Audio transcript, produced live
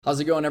How's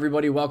it going,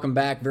 everybody? Welcome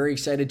back. Very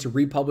excited to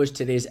republish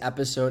today's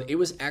episode. It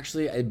was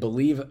actually, I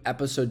believe,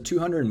 episode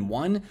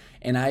 201,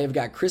 and I have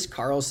got Chris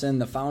Carlson,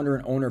 the founder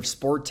and owner of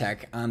Sport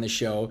Tech, on the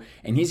show,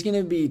 and he's going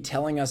to be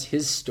telling us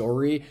his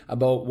story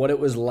about what it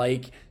was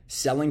like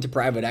selling to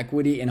private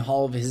equity and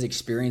all of his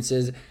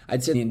experiences.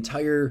 I'd say the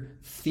entire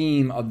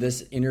theme of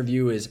this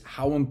interview is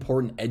how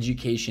important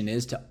education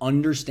is to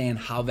understand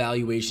how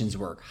valuations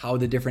work, how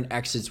the different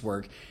exits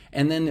work,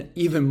 and then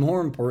even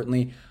more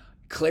importantly,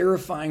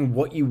 clarifying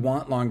what you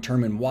want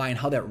long-term and why, and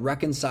how that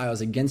reconciles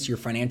against your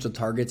financial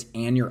targets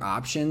and your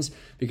options.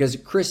 Because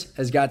Chris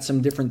has got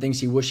some different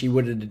things he wish he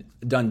would have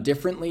done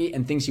differently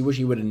and things he wish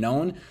he would have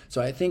known. So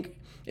I think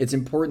it's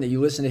important that you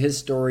listen to his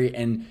story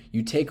and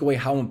you take away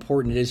how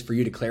important it is for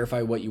you to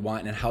clarify what you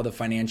want and how the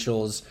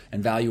financials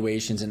and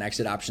valuations and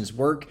exit options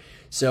work.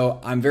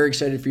 So I'm very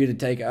excited for you to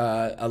take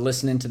a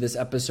listen into this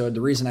episode.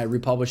 The reason I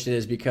republished it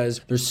is because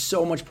there's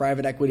so much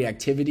private equity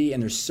activity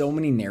and there's so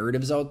many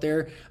narratives out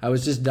there. I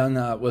was just done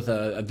with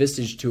a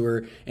Vistage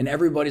tour and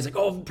everybody's like,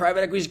 oh,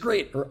 private equity is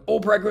great, or oh,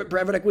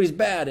 private equity is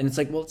bad. And it's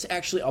like, well, it's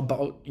actually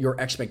about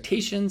your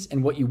expectations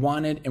and what you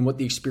wanted and what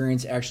the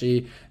experience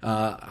actually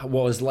what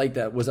was like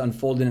that was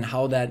unfolded and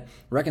how that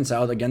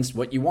reconciled against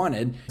what you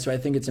wanted. So I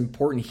think it's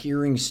important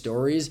hearing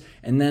stories.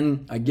 And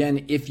then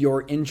again, if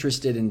you're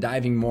interested in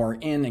diving more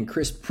in, and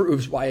Chris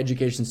proves why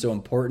education is so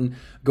important,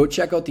 go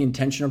check out the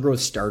Intentional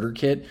Growth Starter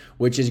Kit,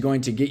 which is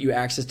going to get you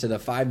access to the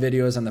 5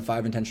 videos on the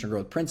 5 intentional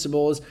growth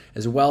principles,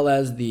 as well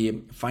as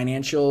the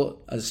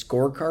financial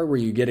scorecard where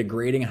you get a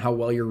grading on how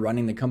well you're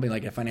running the company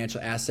like a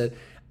financial asset,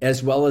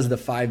 as well as the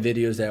 5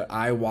 videos that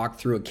I walk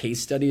through a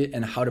case study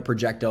and how to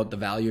project out the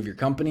value of your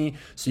company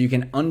so you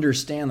can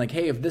understand like,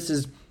 hey, if this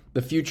is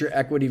the future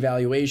equity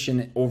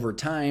valuation over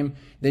time,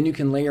 then you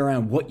can layer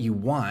on what you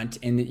want,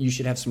 and you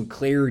should have some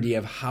clarity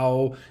of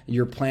how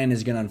your plan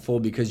is going to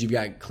unfold because you've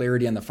got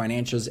clarity on the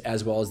financials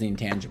as well as the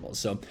intangibles.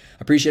 So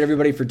appreciate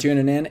everybody for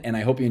tuning in, and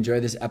I hope you enjoy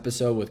this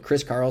episode with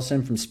Chris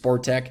Carlson from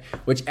Sport Tech,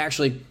 which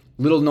actually,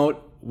 little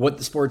note, what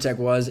the Sport Tech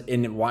was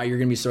and why you're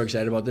going to be so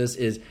excited about this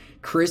is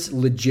Chris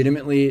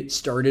legitimately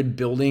started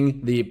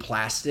building the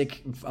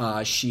plastic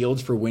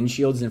shields for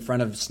windshields in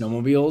front of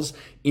snowmobiles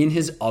in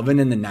his oven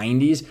in the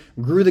 90s,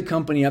 grew the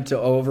company up to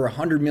over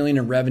 $100 million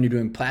in revenue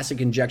doing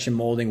plastic injection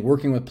molding,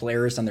 working with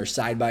Polaris on their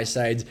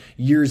side-by-sides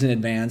years in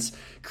advance,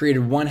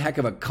 created one heck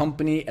of a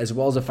company as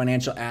well as a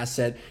financial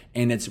asset,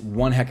 and it's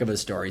one heck of a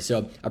story.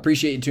 So I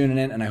appreciate you tuning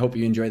in, and I hope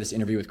you enjoy this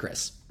interview with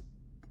Chris.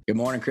 Good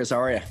morning, Chris. How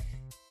are you?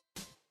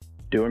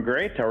 Doing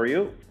great. How are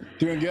you?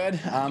 Doing good.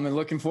 I'm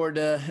looking forward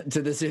to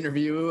this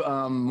interview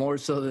more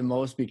so than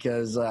most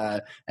because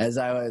as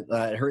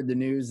I heard the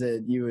news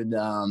that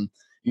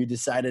you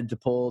decided to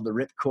pull the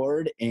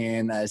ripcord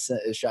and I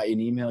shot you an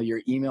email.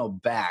 Your email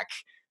back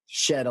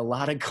shed a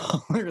lot of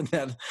color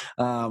that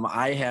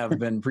I have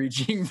been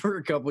preaching for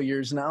a couple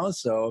years now.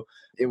 So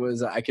it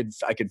was I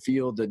could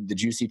feel the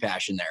juicy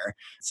passion there.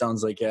 It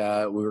sounds like we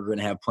were going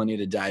to have plenty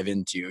to dive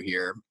into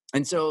here.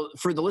 And so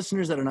for the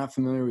listeners that are not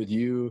familiar with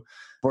you,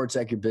 Sport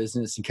Tech, your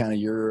business, and kind of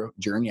your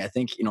journey, I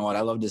think, you know what,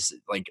 I love this,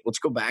 like, let's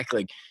go back,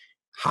 like,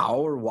 how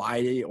or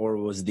why, or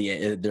was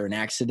there an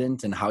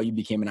accident and how you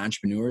became an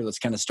entrepreneur? Let's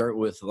kind of start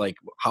with, like,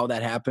 how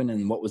that happened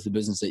and what was the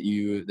business that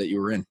you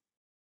were in?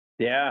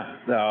 Yeah,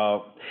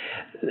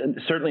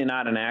 certainly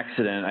not an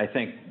accident. I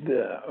think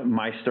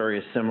my story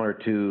is similar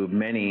to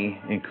many,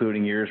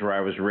 including yours, where I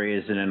was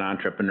raised in an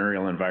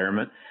entrepreneurial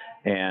environment.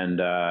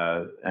 And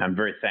I'm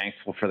very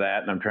thankful for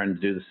that, and I'm trying to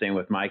do the same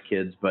with my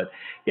kids. But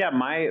yeah,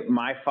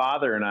 my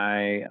father and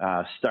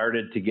I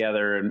started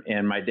together,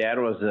 and my dad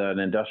was an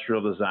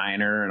industrial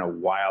designer and a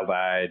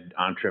wild-eyed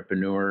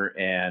entrepreneur,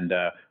 and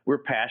we're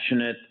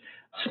passionate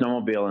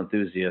snowmobile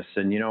enthusiasts.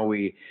 And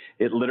our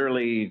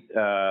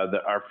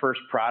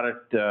first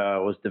product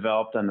was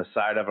developed on the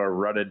side of a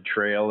rutted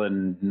trail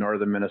in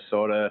northern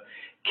Minnesota.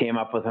 Came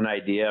up with an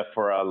idea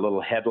for a little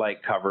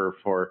headlight cover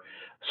for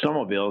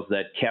snowmobiles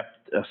that kept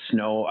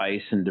snow,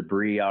 ice, and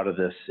debris out of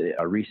this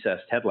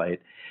recessed headlight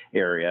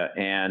area.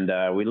 And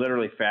we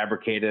literally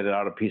fabricated it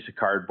out of a piece of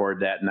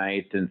cardboard that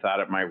night and thought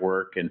it might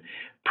work, and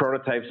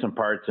prototyped some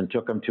parts and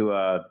took them to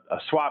a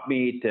swap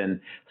meet and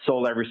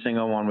sold every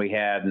single one we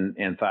had,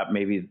 and thought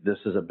maybe this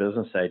is a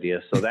business idea.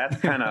 So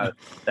that's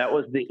that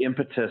was the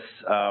impetus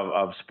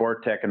of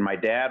Sport Tech. And my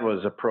dad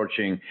was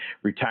approaching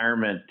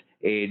retirement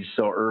age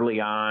so early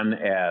on,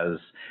 as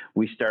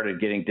we started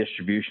getting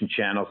distribution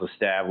channels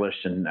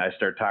established and I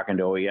started talking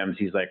to OEMs.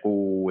 He's like,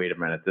 oh, wait a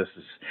minute.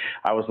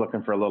 I was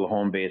looking for a little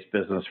home-based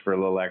business for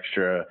a little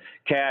extra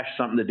cash,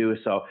 something to do.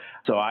 So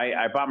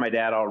I bought my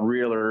dad out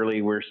real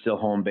early. We're still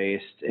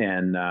home-based,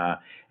 and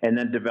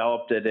then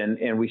developed it.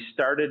 And we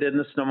started in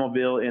the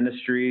snowmobile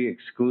industry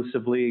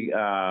exclusively,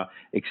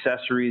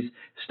 accessories,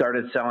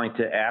 started selling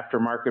to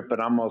aftermarket,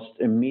 but almost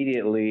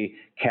immediately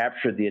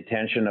captured the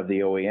attention of the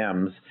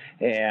OEMs,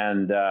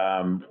 and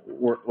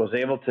was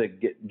able to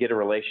get a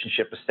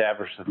relationship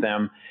established with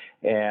them.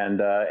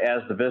 And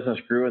as the business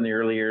grew in the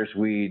early years,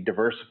 we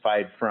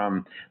diversified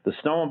from the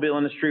snowmobile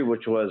industry,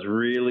 which was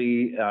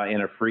really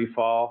in a free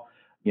fall,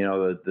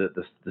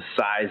 the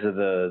size of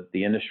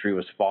the industry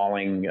was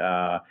falling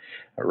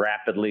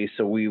rapidly.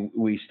 So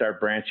we start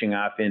branching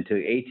off into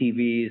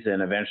ATVs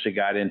and eventually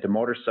got into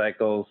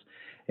motorcycles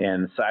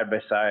and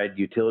side-by-side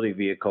utility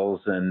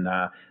vehicles. And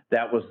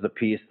that was the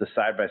piece, the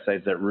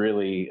side-by-sides, that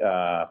really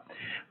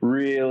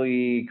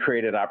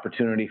created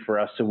opportunity for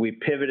us. So we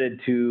pivoted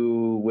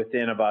to,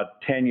 within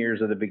about 10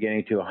 years of the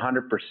beginning, to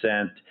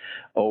 100%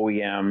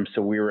 OEM.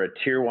 So we were a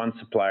tier one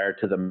supplier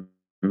to the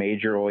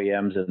major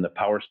OEMs in the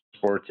power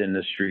sports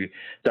industry.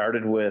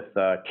 Started with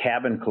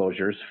cabin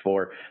closures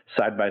for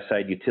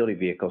side-by-side utility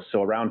vehicles.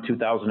 So around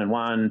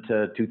 2001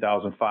 to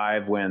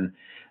 2005, when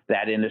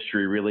that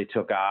industry really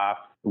took off,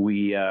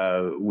 we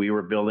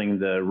were building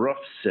the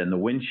roofs and the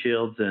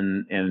windshields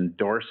and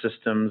door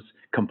systems,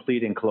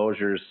 complete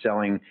enclosures,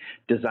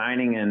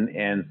 designing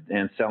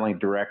and selling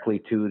directly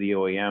to the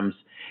OEMs.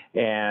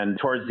 And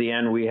towards the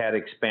end, we had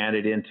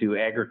expanded into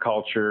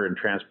agriculture and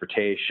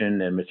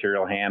transportation and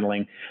material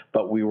handling,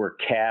 but we were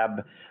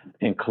cab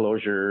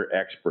enclosure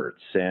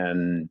experts.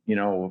 And,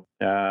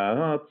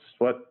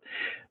 it's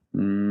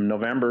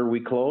November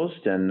we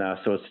closed, and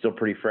so it's still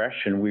pretty fresh.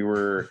 And we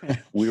were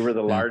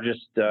the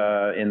largest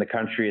in the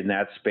country in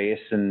that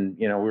space, and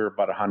we were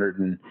about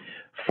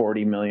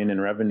 140 million in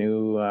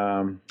revenue.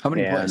 How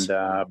many employees?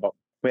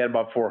 We had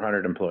about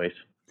 400 employees.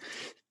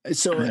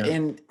 So,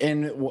 and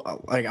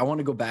like, I want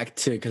to go back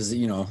to, because,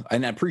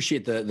 and I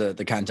appreciate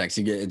the context.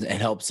 It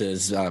helps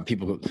as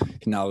people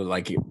can now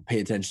like pay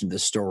attention to the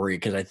story,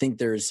 because I think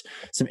there's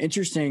some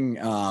interesting,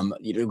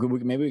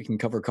 maybe we can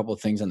cover a couple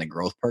of things on the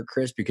growth part,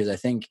 Chris, because I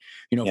think,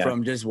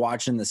 from just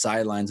watching the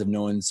sidelines of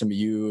knowing some of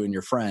you and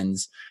your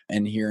friends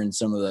and hearing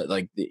some of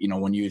the,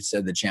 when you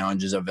said the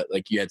challenges of it,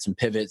 like you had some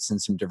pivots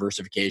and some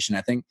diversification,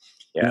 I think,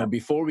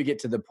 before we get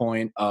to the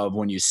point of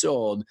when you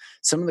sold,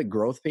 some of the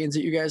growth pains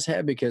that you guys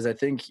had, because I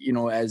think,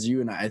 as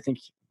you and I think,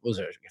 was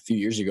it a few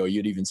years ago,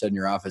 you'd even said in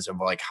your office of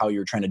like how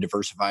you're trying to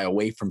diversify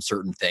away from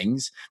certain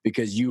things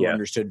because you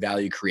understood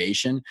value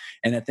creation.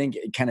 And I think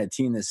kind of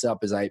teeing this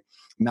up is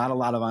not a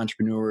lot of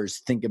entrepreneurs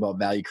think about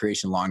value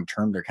creation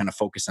long-term. They're kind of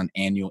focused on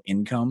annual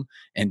income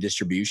and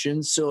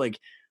distribution. So like,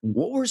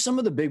 what were some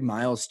of the big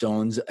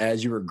milestones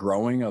as you were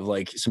growing, of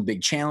like some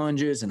big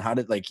challenges, and how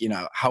did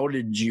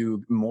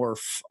you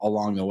morph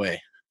along the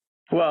way?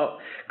 Well,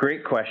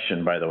 great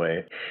question, by the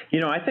way.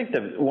 I think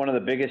that one of the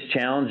biggest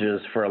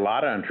challenges for a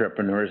lot of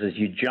entrepreneurs is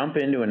you jump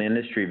into an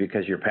industry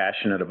because you're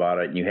passionate about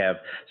it and you have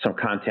some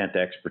content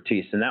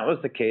expertise. And that was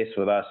the case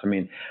with us. I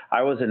mean,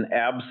 I was an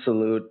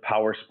absolute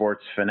power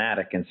sports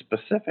fanatic, and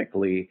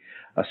specifically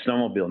a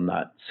snowmobile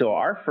nut. So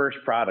our first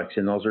products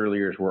in those early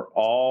years were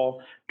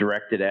all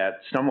directed at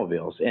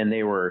snowmobiles, and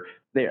they were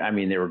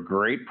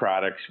great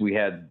products. We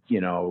had,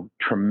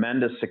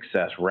 tremendous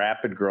success,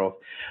 rapid growth.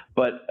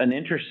 But an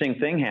interesting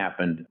thing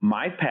happened.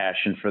 My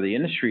passion for the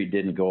industry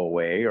didn't go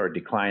away or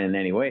decline in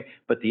any way,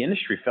 but the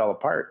industry fell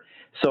apart.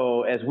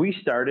 So as we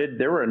started,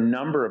 there were a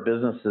number of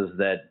businesses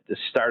that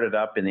started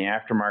up in the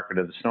aftermarket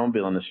of the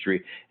snowmobile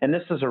industry. And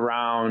this is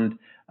around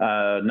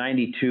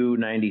 92,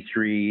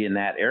 93, in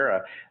that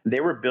era. They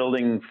were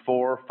building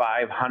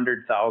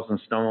 400,000-500,000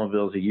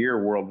 snowmobiles a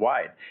year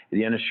worldwide.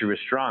 The industry was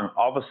strong.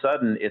 All of a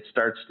sudden, it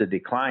starts to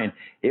decline.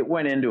 It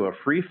went into a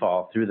free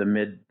fall through the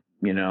mid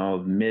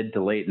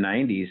to late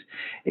 90s.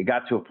 It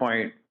got to a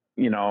point,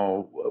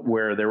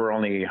 where there were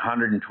only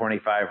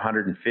 125,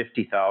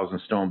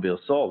 150,000 snowmobiles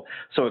sold.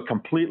 So it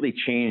completely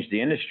changed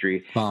the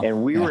industry,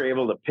 and we were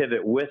able to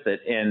pivot with it.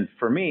 And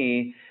for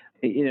me,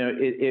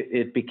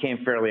 it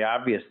became fairly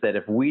obvious that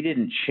if we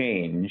didn't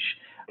change,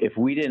 if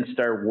we didn't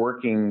start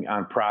working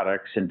on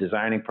products and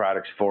designing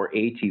products for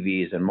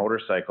ATVs and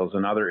motorcycles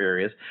and other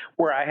areas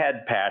where I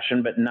had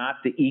passion, but not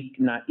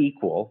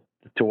equal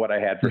to what I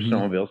had for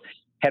snowmobiles,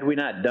 had we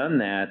not done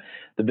that,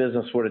 the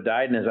business would have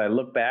died. And as I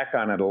look back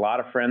on it, a lot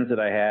of friends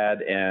that I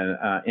had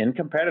and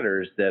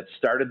competitors that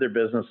started their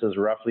businesses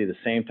roughly the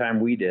same time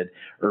we did,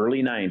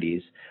 early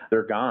 90s,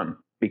 they're gone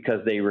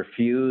because they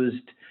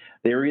refused.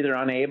 They were either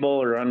unable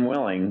or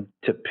unwilling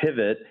to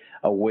pivot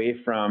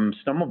away from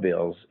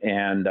snowmobiles.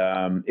 And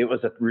it was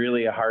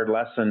really a hard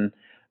lesson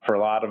for a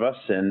lot of us.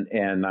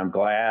 And I'm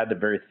glad,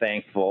 very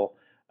thankful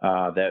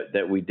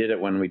that we did it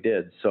when we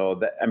did.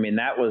 So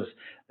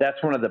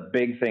that's one of the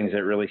big things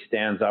that really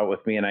stands out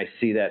with me. And I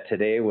see that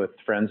today with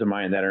friends of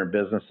mine that are in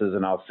businesses,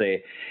 and I'll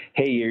say,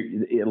 hey,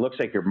 it looks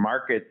like your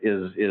market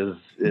is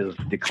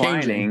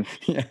declining.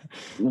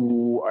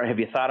 Or have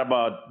you thought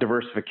about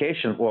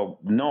diversification? Well,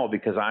 no,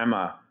 because I'm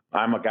a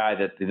guy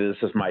that this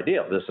is my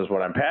deal. This is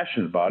what I'm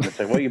passionate about. And it's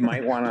like, well, you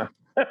might want to.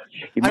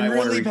 I'm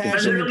really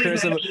passionate,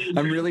 Chris.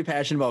 I'm really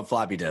passionate about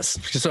floppy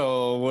disks.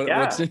 So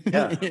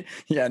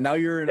now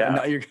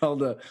you're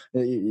called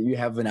you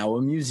have now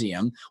a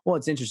museum. Well,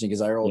 it's interesting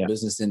because our old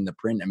business in the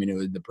print,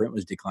 the print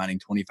was declining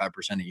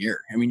 25% a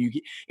year.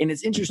 And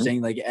it's interesting,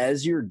 like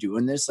as you're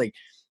doing this, like,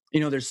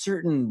 there's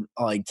certain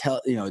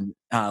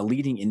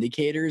leading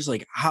indicators,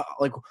 like how,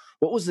 like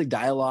what was the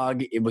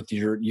dialogue with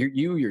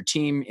your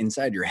team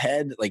inside your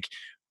head? Like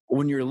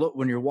when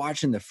you're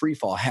watching the free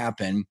fall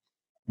happen,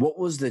 what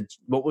was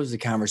the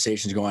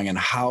conversations going, and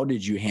how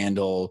did you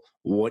handle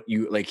what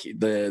you like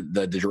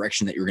the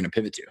direction that you were going to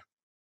pivot to?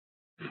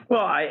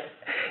 Well,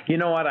 you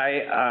know what,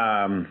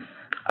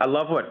 I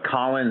love what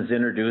Collins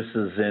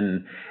introduces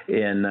in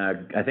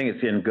I think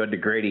it's in Good to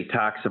Great. He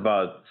talks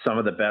about some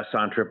of the best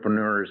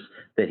entrepreneurs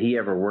that he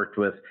ever worked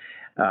with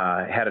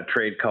had a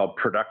trait called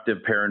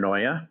productive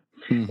paranoia,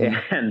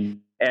 Mm-hmm.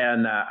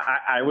 and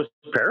I was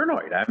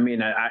paranoid. I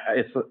mean,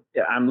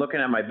 I'm looking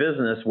at my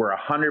business. We're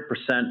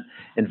 100%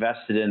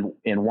 invested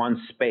in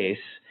one space,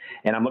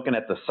 and I'm looking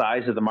at the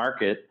size of the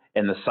market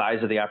and the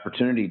size of the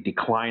opportunity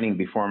declining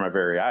before my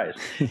very eyes.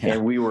 Yeah.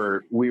 And we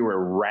were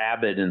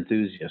rabid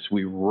enthusiasts.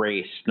 We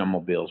raced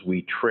snowmobiles.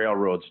 We trail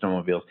rode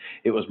snowmobiles.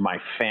 It was my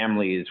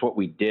family. It's what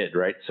we did,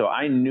 right? So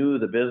I knew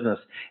the business,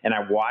 and I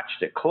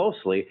watched it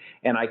closely,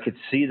 and I could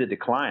see the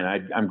decline.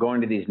 I'm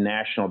going to these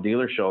national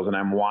dealer shows, and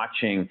I'm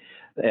watching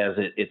as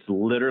it's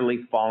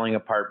literally falling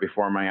apart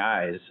before my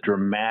eyes.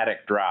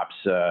 Dramatic drops.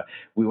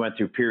 We went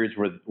through periods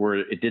where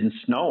it didn't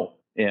snow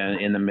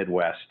in the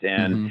Midwest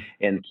and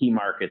Mm-hmm. key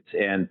markets,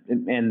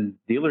 and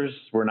dealers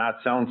were not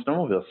selling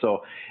snowmobiles.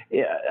 So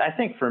I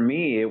think for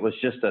me, it was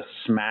just a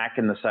smack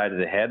in the side of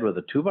the head with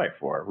a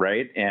 2x4,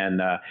 right? And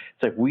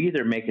it's like, we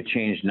either make a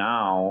change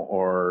now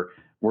or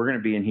we're going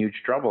to be in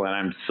huge trouble. And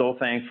I'm so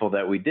thankful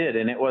that we did.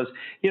 And it was,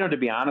 to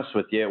be honest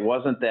with you, it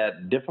wasn't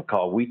that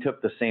difficult. We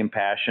took the same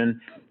passion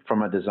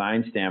from a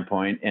design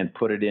standpoint and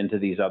put it into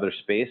these other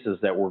spaces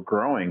that were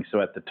growing. So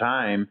at the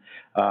time,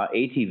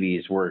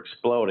 ATVs were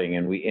exploding,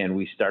 and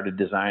we started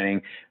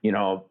designing,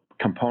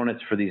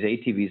 components for these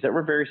ATVs that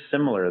were very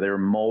similar. They were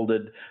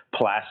molded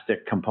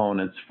plastic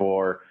components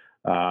for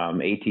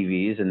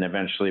ATVs and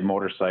eventually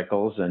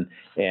motorcycles, and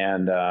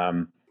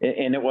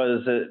it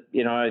was,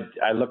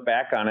 I look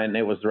back on it, and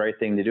it was the right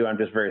thing to do. I'm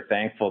just very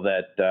thankful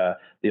that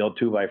the old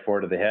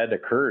 2x4 to the head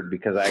occurred,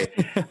 because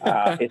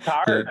it's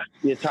hard.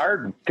 Yeah. It's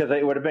hard because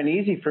it would have been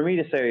easy for me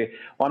to say,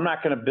 well, I'm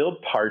not going to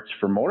build parts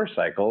for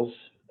motorcycles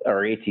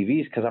or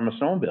ATVs because I'm a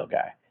snowmobile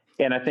guy.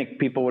 And I think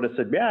people would have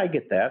said, yeah, I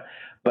get that.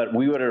 But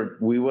we would have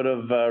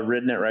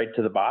ridden it right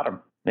to the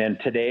bottom. And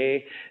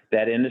today,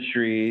 that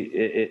industry,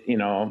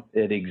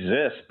 it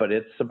exists, but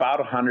it's about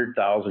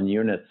 100,000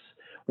 units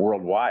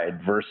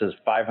worldwide versus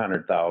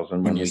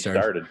 500,000 when we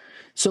started.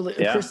 So,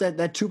 Yeah. Chris,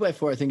 that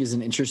 2x4 I think is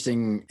an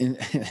interesting.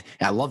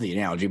 I love the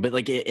analogy, but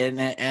and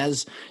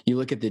as you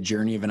look at the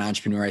journey of an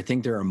entrepreneur, I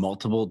think there are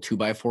multiple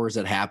 2x4s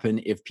that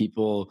happen if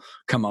people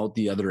come out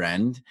the other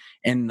end,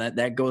 and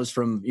that goes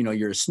from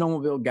you're a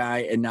snowmobile guy,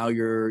 and now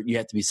you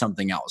have to be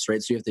something else,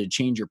 right? So you have to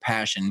change your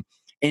passion.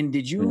 And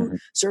did you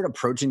start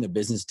approaching the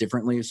business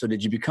differently? So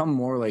did you become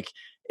more like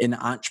an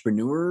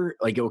entrepreneur?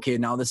 Like, okay,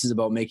 now this is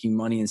about making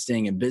money and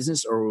staying in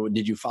business, or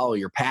did you follow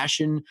your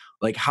passion?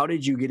 Like, how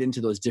did you get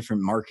into those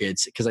different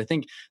markets? Because I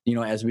think,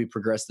 as we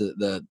progress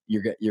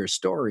your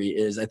story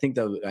is, I think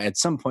that at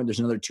some point there's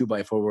another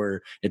 2x4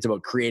 where it's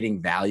about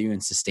creating value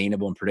and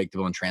sustainable and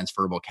predictable and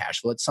transferable cash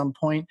flow at some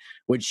point,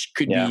 which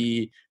could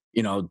be,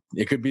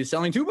 it could be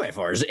selling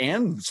 2x4s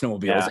and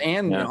snowmobiles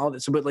and all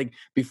that. So, but like,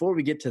 before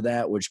we get to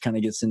that, which kind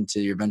of gets into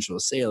your eventual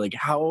sale, like,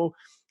 how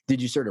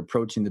did you start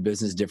approaching the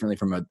business differently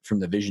from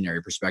the visionary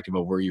perspective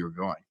of where you were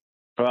going?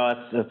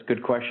 Well, that's a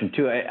good question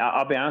too.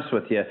 I'll be honest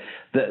with you.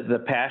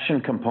 The passion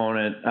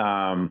component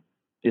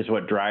is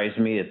what drives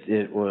me.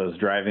 It was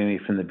driving me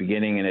from the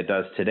beginning, and it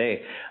does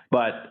today.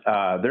 But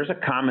there's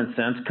a common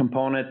sense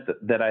component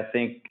that I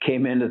think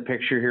came into the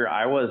picture here.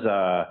 I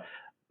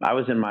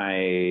was in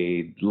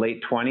my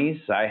late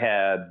 20s. I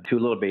had 2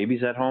 little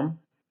babies at home.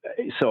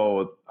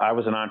 So I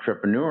was an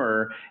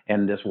entrepreneur,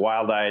 and this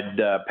wild-eyed,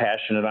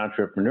 passionate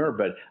entrepreneur,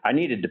 but I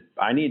needed to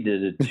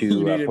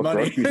put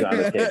money. groceries on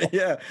the table.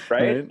 Yeah.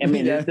 Right. I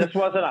mean, this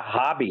wasn't a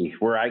hobby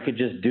where I could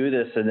just do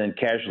this and then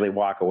casually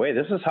walk away.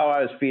 This is how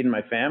I was feeding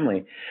my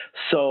family.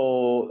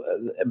 So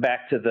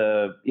back to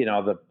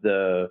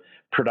the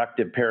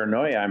productive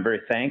paranoia, I'm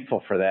very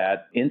thankful for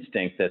that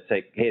instinct that's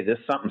like, hey,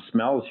 something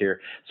smells here.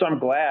 So I'm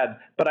glad.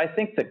 But I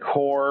think the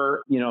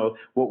core,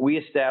 what we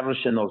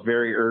established in those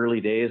very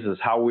early days is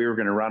how we were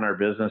going to run our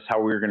business, how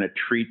we were going to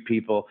treat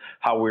people,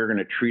 how we were going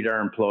to treat our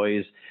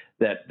employees.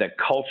 That the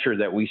culture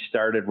that we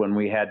started when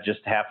we had just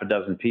half a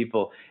dozen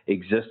people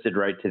existed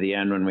right to the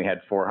end when we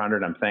had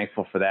 400. I'm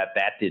thankful for that.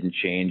 That didn't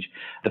change.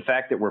 The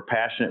fact that we're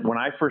passionate. When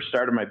I first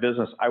started my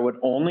business, I would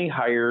only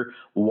hire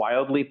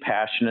wildly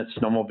passionate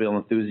snowmobile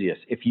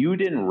enthusiasts. If you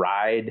didn't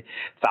ride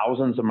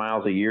thousands of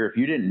miles a year, if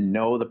you didn't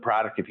know the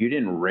product, if you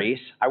didn't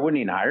race, I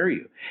wouldn't even hire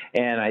you.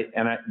 And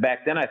I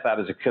back then I thought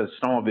it was because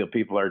snowmobile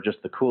people are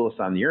just the coolest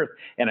on the earth.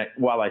 And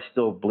while I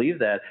still believe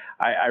that,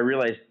 I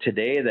realized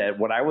today that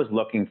what I was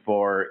looking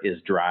for is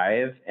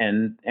drive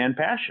and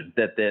passion,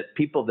 that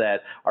people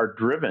that are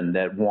driven,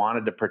 that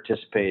wanted to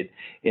participate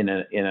in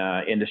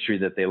a industry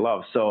that they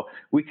love. So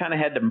we kind of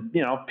had to,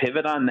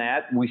 pivot on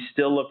that. We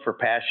still look for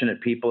passionate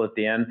people at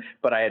the end,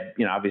 but I had,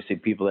 obviously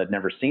people that had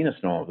never seen a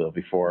snowmobile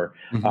before.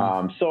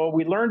 So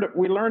we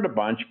learned a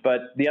bunch,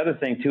 but the other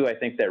thing too, I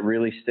think that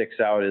really sticks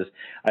out is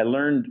I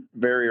learned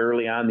very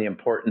early on the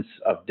importance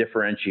of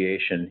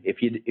differentiation.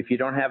 If you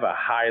don't have a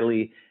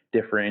highly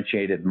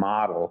differentiated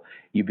model,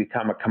 you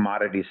become a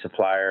commodity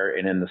supplier.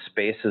 And in the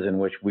spaces in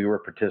which we were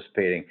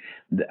participating,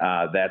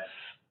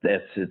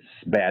 it's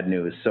bad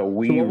news. So So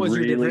we what was what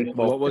was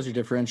focused. your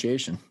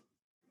differentiation?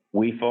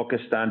 We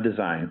focused on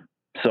design.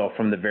 So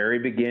from the very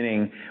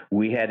beginning,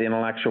 we had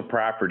intellectual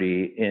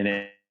property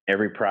in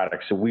every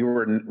product. So we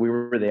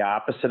were the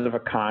opposite of a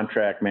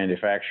contract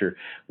manufacturer.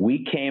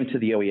 We came to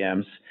the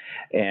OEMs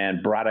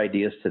and brought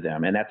ideas to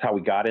them, and that's how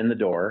we got in the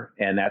door,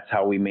 and that's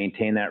how we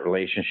maintain that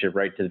relationship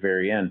right to the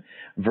very end.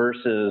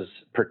 Versus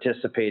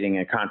participating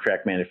in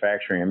contract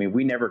manufacturing. I mean,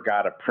 we never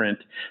got a print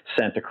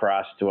sent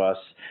across to us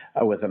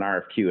with an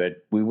RFQ.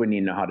 We wouldn't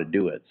even know how to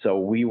do it. So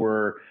we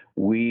were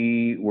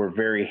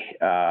very,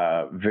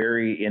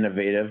 very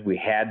innovative. We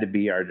had to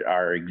be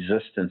our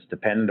existence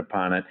dependent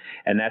upon it.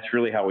 And that's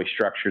really how we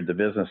structured the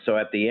business. So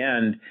at the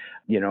end,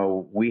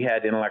 we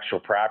had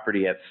intellectual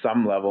property at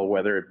some level,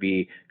 whether it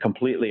be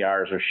completely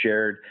ours or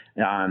shared,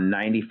 on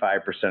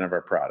 95% of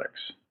our products.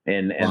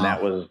 And Wow.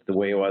 that was the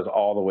way it was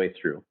all the way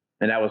through.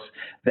 And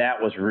that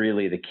was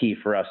really the key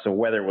for us. So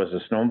whether it was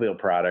a snowmobile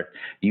product,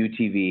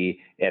 UTV,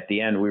 at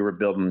the end we were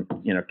building,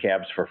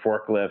 cabs for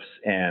forklifts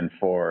and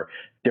for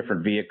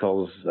different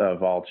vehicles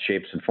of all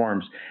shapes and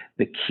forms.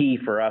 The key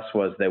for us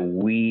was that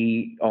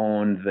we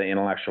owned the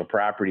intellectual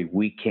property.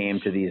 We came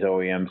to these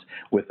OEMs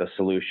with a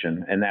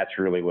solution, and that's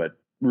really what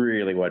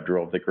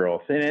drove the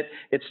growth. And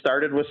it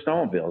started with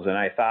snowmobiles, and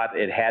I thought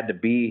it had to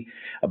be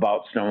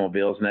about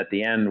snowmobiles. And at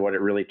the end, what it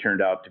really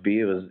turned out to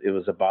be, it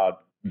was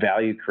about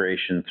value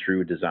creation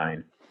through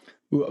design.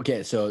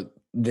 Okay, so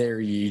there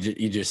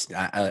you just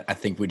I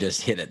think we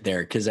just hit it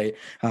there, because I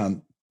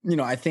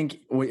think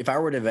if I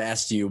would have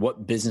asked you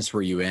what business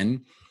were you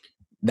in,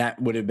 that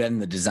would have been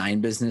the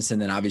design business,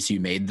 and then obviously you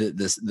made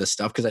the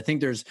stuff. Because I think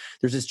there's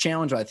this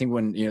challenge. I think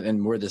when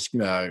and where this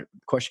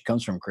question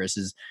comes from, Chris,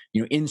 is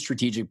in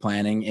strategic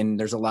planning, and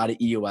there's a lot of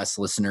EOS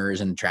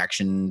listeners and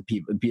traction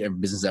people,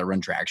 businesses that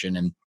run traction,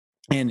 and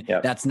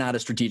Yep. that's not a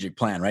strategic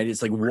plan, right?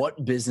 It's like,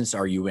 what business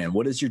are you in?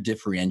 What is your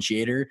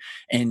differentiator?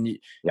 And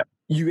Yep.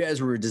 you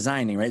guys were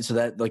designing, right? So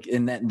that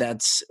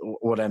that's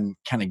what I'm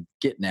kind of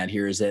getting at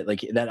here, is that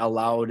that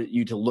allowed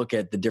you to look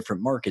at the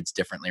different markets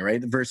differently,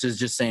 right? Versus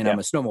just saying I'm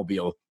a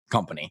snowmobile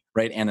company,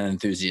 right? And an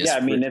enthusiast. Yeah,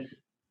 I mean,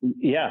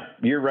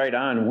 you're right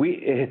on.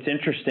 It's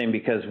interesting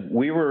because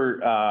we were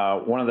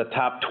one of the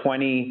top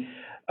 20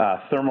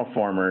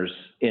 thermoformers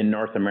in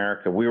North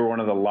America. We were one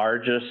of the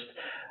largest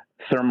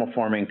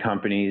thermoforming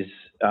companies,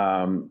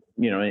 in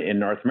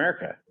North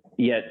America.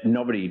 Yet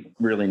nobody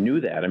really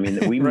knew that. I mean,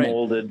 we right.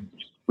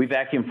 we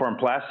vacuum formed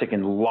plastic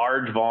in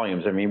large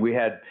volumes. I mean, we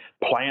had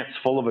plants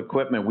full of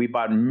equipment. We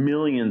bought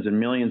millions and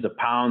millions of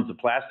pounds of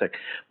plastic.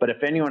 But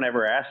if anyone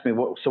ever asked me,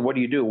 so what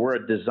do you do? We're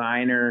a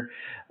designer.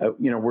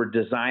 We're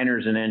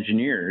designers and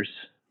engineers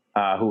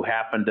who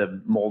happen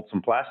to mold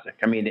some plastic.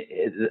 I mean,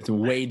 it's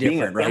way different,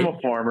 being a right?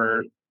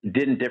 thermoformer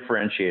didn't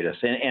differentiate us.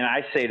 And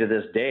I say to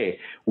this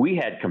day, we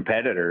had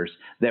competitors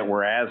that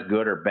were as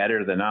good or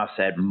better than us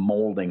at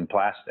molding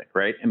plastic,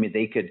 right? I mean,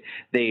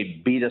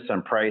 they beat us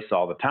on price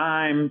all the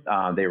time.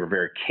 They were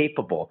very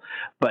capable,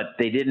 but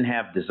they didn't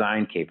have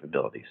design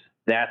capabilities.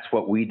 That's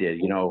what we did,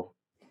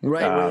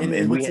 Right.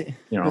 And what's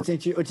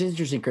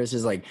interesting, Chris,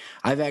 is I've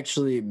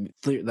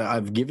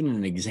given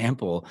an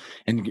example,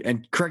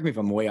 and correct me if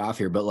I'm way off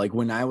here, but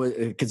when I was,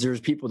 because there's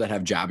people that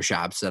have job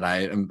shops that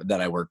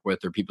I work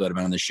with, or people that have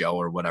been on the show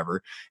or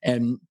whatever.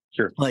 And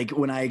sure.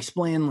 When I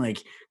explain,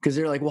 because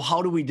they're like, well,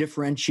 how do we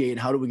differentiate?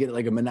 How do we get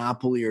a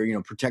monopoly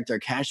or, protect our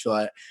cash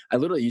flow? I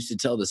literally used to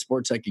tell the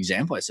sports tech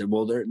example. I said,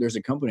 well, there's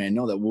a company I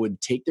know that would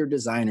take their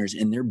designers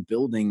and they're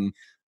building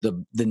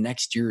the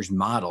next year's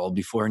model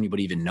before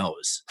anybody even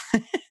knows.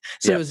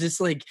 So it's just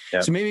so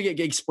maybe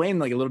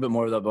explain a little bit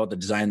more about the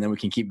design, and then we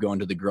can keep going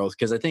to the growth.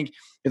 Because I think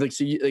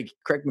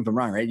correct me if I'm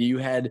wrong, right? You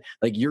had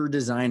your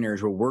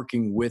designers were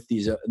working with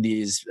these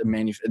OEMs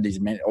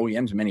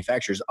and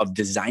manufacturers of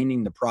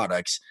designing the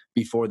products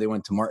before they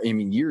went to market. I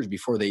mean, years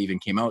before they even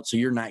came out. So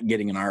you're not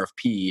getting an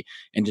RFP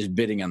and just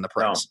bidding on the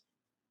price.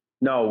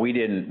 No, we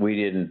didn't. We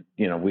didn't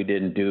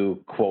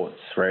do quotes,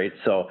 right?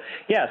 So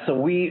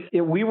we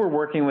were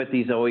working with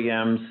these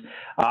OEMs,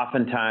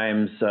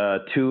 oftentimes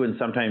 2 and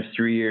sometimes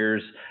 3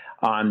 years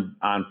on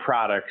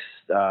products,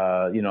 2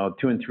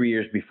 and 3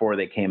 years before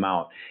they came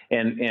out.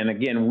 And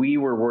again, we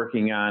were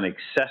working on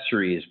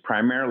accessories,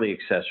 primarily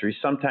accessories,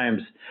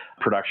 sometimes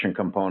production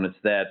components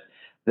that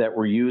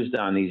were used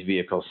on these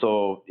vehicles.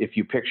 So if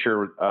you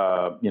picture,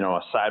 a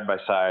side by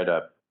side,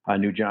 a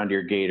new John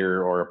Deere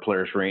Gator or a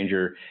Polaris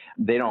Ranger,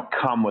 they don't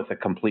come with a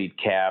complete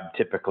cab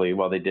typically.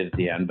 Well, they did at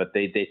the end, but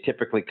they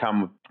typically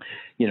come,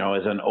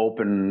 as an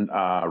open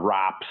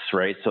ROPS,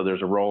 right? So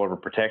there's a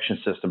rollover protection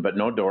system, but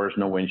no doors,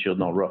 no windshield,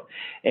 no roof.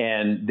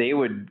 And they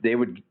would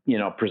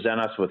present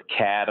us with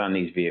CAD on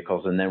these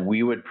vehicles, and then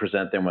we would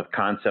present them with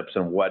concepts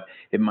on what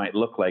it might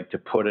look like to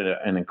put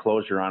an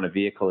enclosure on a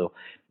vehicle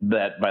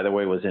that, by the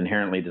way, was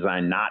inherently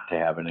designed not to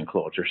have an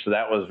enclosure. So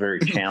that was very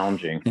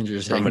challenging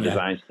from a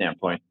design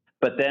standpoint.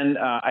 But then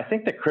I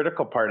think the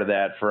critical part of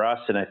that for us,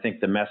 and I think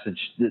the message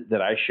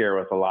that I share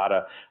with a lot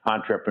of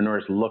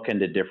entrepreneurs looking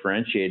to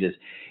differentiate is,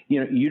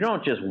 you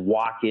don't just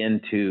walk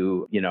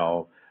into,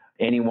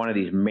 any one of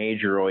these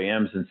major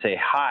OEMs and say,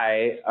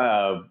 "Hi,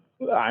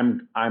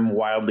 I'm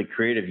wildly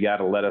creative. You got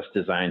to let us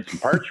design some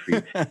parts for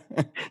you."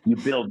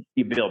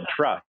 You build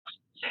trust.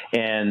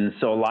 And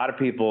so a lot of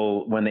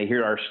people, when they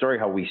hear our story,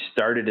 how we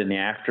started in the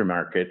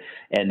aftermarket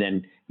and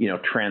then,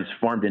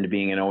 transformed into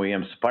being an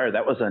OEM supplier,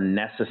 that was a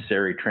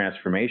necessary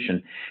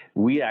transformation.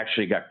 We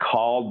actually got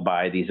called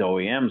by these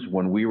OEMs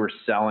when we were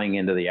selling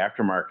into the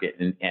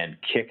aftermarket and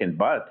kicking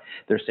butt.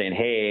 They're saying,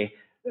 "Hey,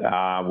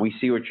 we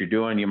see what you're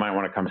doing. You might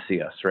want to come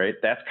see us," right?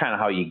 That's kind of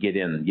how you get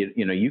in.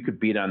 You could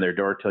beat on their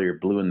door till you're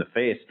blue in the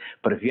face,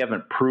 but if you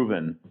haven't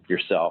proven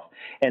yourself.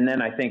 And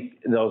then I think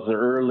those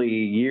early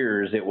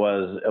years, it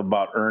was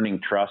about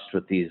earning trust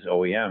with these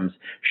OEMs,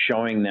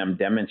 showing them,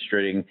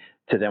 demonstrating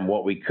to them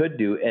what we could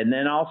do, and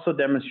then also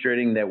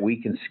demonstrating that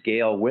we can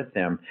scale with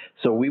them.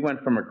 So we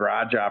went from a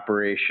garage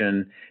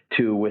operation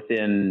to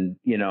within,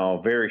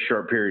 a very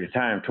short period of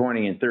time,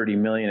 20 and 30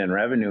 million in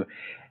revenue.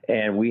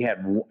 And we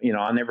had,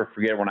 I'll never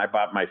forget when I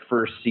bought my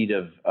first seat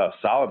of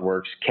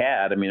SolidWorks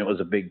CAD. I mean, it was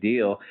a big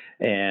deal.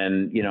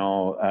 And,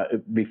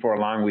 before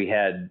long we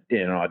had,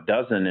 a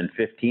dozen and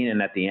 15.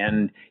 And at the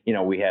end,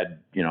 we had,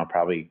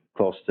 probably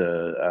close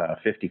to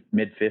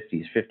mid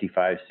 50s,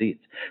 55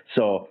 seats.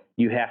 So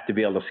you have to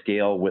be able to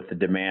scale with the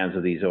demands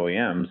of these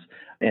OEMs.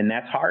 And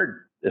that's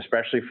hard,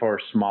 especially for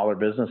smaller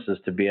businesses,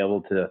 to be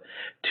able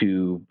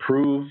to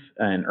prove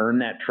and earn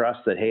that trust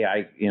that,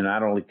 hey,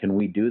 not only can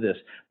we do this,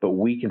 but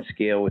we can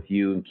scale with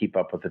you and keep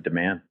up with the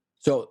demand.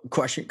 So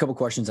couple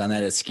questions on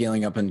that is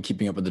scaling up and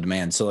keeping up with the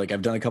demand. So like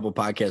I've done a couple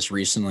podcasts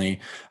recently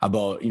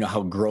about,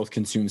 how growth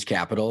consumes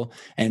capital.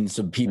 And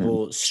so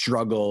people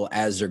struggle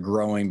as they're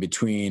growing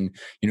between,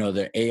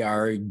 the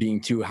AR being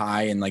too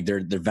high and like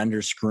their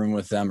vendors screwing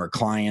with them or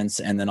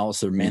clients. And then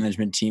also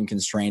management team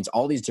constraints,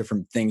 all these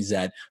different things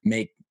that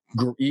make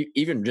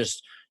even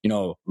just,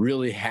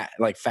 really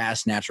like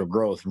fast natural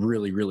growth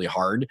really, really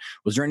hard.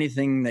 Was there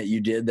anything that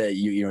you did that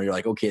you're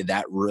like, okay,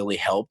 that really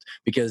helped?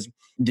 Because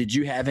did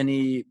you have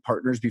any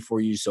partners before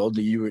you sold?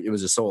 You were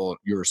a sole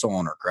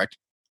owner, correct?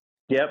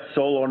 Yep,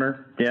 sole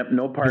owner. Yep,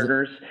 no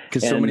partners.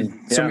 Because so many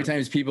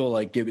times people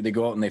like they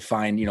go out and they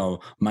find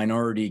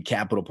minority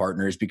capital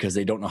partners because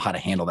they don't know how to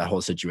handle that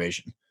whole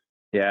situation.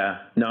 Yeah,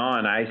 no,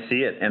 and I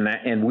see it,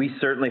 and we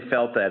certainly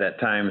felt that at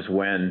times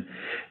when,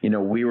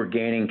 we were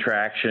gaining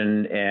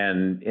traction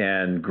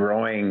and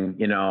growing.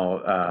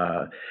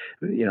 That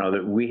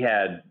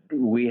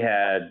we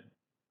had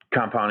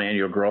compound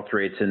annual growth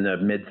rates in the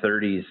mid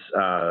 30s,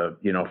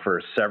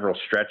 for several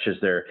stretches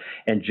there,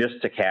 and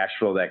just to cash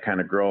flow that kind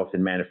of growth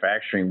in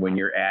manufacturing when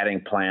you're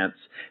adding plants,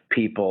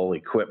 people,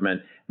 equipment.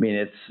 I mean,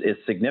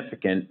 it's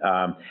significant.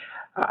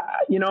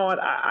 You know what?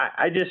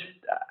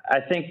 I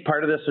think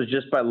part of this was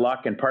just by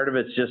luck, and part of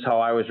it's just how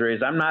I was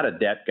raised. I'm not a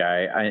debt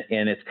guy,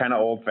 and it's kind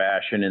of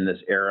old-fashioned in this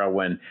era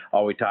when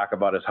all we talk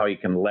about is how you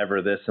can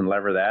lever this and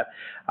lever that.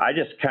 I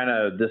just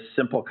this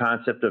simple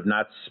concept of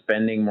not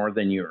spending more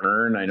than you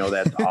earn. I know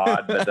that's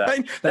odd, but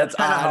that's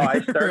kind of how I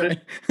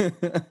started.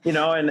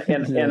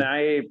 And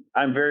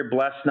I'm very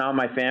blessed now,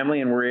 my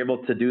family, and we're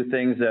able to do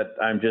things that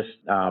I'm just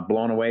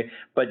blown away.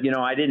 But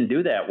I didn't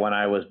do that when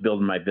I was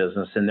building my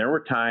business, and there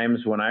were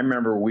times when I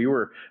remember we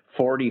were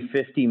 40,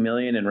 50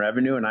 million in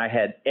revenue, and I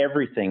had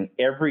everything,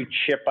 every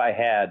chip I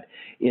had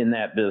in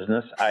that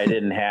business. I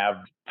didn't have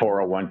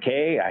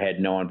 401k. I had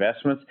no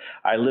investments.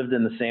 I lived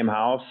in the same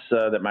house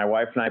that my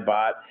wife and I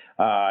bought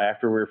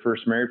after we were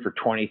first married for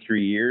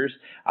 23 years.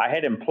 I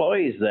had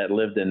employees that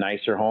lived in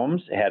nicer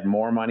homes, had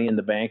more money in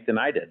the bank than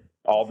I did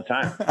all the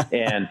time.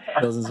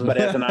 But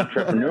as an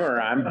entrepreneur,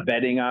 I'm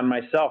betting on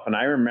myself. And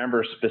I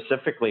remember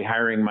specifically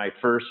hiring my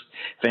first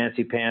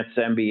fancy pants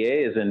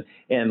MBAs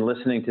and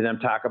listening to them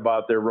talk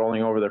about their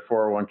rolling over their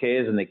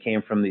 401ks, and they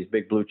came from these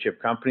big blue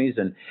chip companies,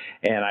 and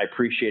I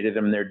appreciated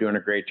them. They're doing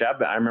a great job.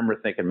 But I remember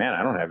thinking, man,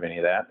 I don't have any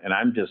of that. And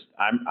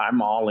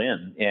I'm all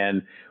in.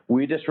 And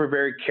we just were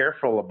very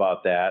careful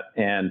about that.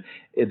 And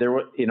it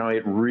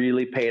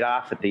really paid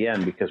off at the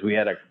end because we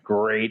had a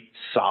great,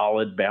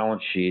 solid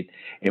balance sheet,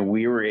 and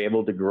we were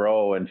able to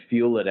grow and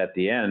fuel it at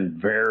the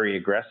end very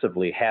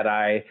aggressively. Had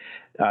I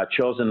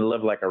chosen to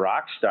live like a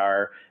rock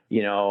star,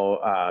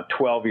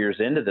 12 years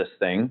into this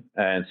thing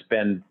and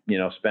spend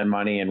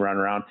money and run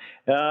around,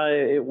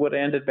 it would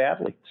have ended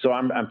badly. So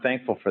I'm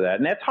thankful for that.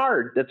 And that's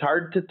hard. That's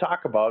hard to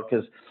talk about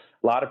because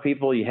a lot of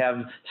people, you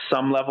have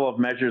some level of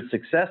measured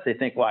success. They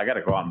think, well, I got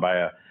to go out and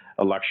buy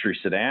a luxury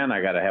sedan.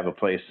 I got to have a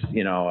place,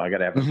 I got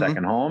to have a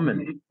second home.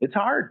 And it's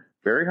hard,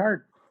 very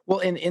hard. Well,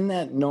 and in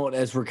that note,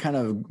 as we're kind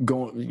of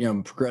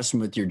going, progressing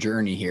with your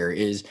journey here,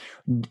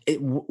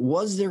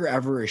 was there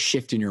ever a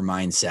shift in your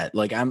mindset?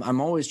 Like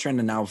I'm always trying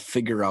to now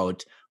figure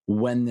out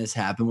when this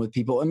happened with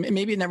people, and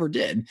maybe it never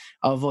did,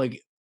 of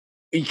like,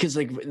 because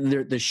like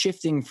the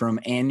shifting from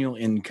annual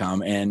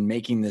income and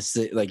making this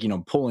like,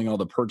 pulling all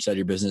the perks out of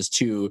your business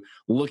to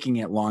looking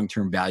at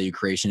long-term value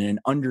creation and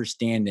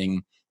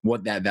understanding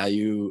what that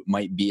value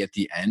might be at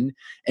the end.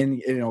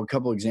 And, a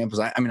couple examples,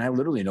 I mean, I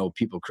literally know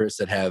people, Chris,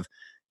 that have,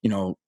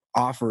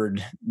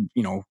 offered,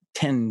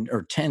 10,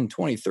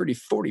 20, 30,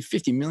 40,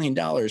 $50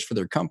 million for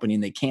their company,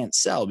 and they can't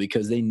sell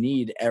because they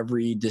need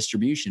every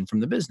distribution from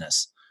the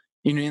business.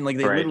 Like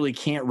they Right. literally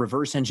can't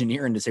reverse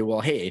engineer and to say, well,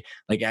 hey,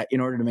 like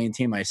in order to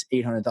maintain my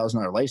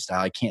 $800,000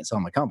 lifestyle, I can't sell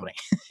my company.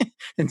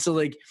 And so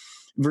like,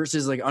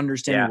 versus like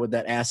understanding what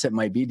that asset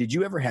might be. Did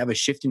you ever have a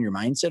shift in your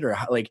mindset, or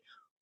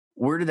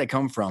where did that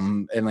come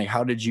from? And like,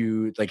 how did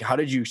you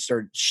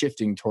start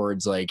shifting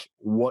towards like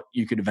what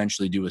you could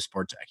eventually do with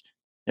Sport Tech?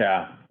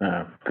 Yeah.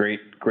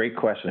 Great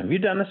question. Have you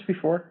done this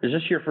before? Is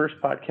this your first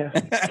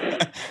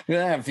podcast?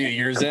 Yeah, a few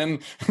years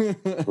in.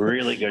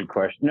 Really good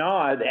question. No,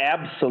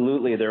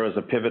 absolutely. There was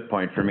a pivot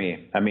point for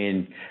me. I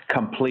mean,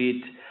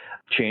 complete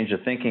change of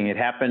thinking. It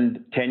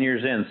happened 10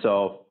 years in.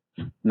 So,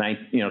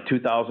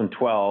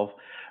 2012,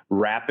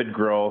 rapid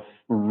growth.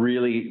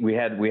 Really, we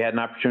had an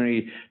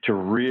opportunity to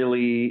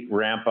really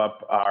ramp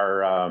up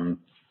our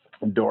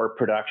door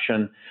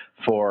production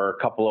for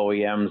a couple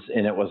OEMs,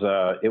 and it was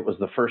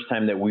the first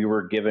time that we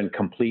were given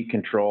complete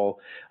control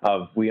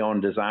of, we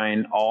own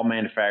design, all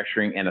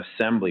manufacturing, and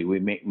assembly.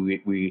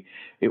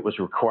 It was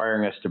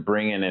requiring us to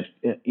bring in an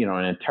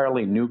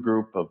entirely new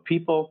group of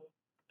people,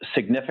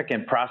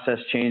 significant process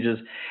changes,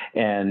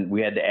 and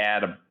we had to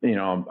add a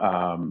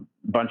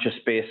bunch of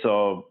space.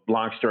 So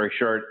long story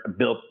short,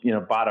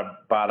 bought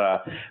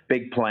a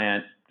big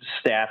plant,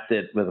 staffed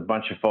it with a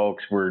bunch of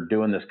folks. We're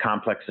doing this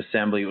complex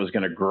assembly. It was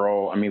going to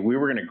grow. I mean, we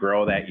were going to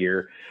grow that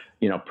year,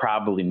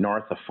 probably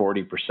north of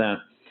 40%.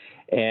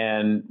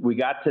 And we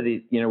got to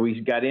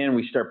we got in,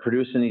 we start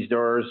producing these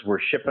doors.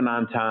 We're shipping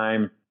on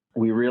time.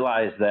 We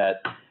realized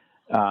that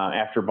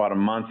after about a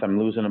month, I'm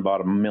losing about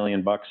 $1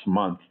 million a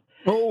month.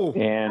 Oh,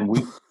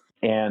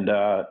 and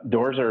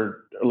doors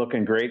are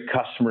looking great.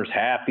 Customers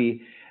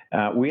happy.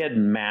 We had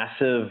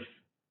massive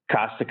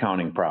cost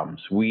accounting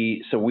problems.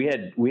 We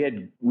had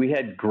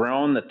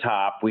grown the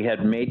top. We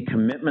had made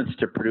commitments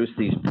to produce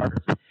these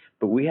parts,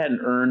 but we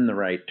hadn't earned the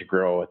right to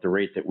grow at the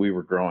rate that we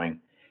were growing,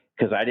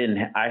 because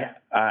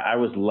I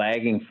was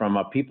lagging from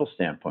a people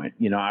standpoint.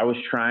 I was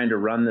trying to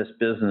run this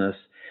business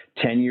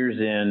 10 years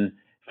in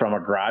from a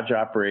garage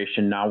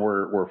operation. Now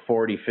we're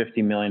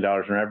 $40-50 million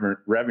in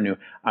revenue.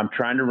 I'm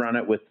trying to run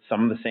it with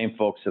some of the same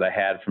folks that I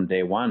had from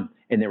day one.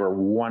 And they were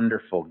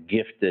wonderful,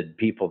 gifted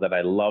people that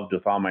I loved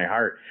with all my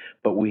heart,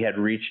 but we had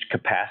reached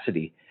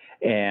capacity.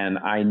 And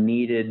I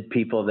needed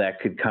people that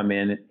could come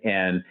in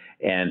and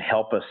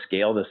help us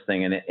scale this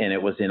thing. And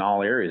it was in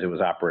all areas. It was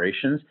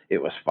operations, it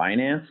was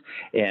finance.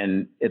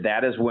 And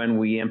that is when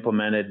we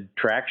implemented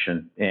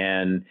Traction.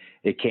 And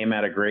it came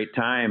at a great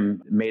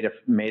time, made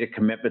a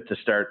commitment to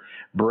start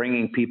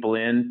bringing people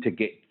in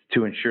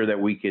to ensure that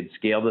we could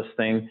scale this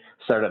thing,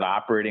 started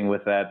operating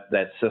with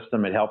that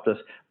system. It helped us.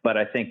 But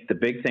I think the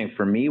big thing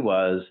for me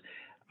was,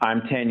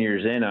 I'm 10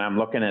 years in and I'm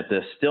looking at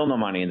this, still no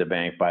money in the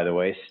bank, by the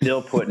way,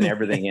 still putting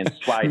everything in,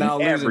 sliding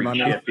every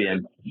chip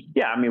in.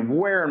 Yeah, I mean,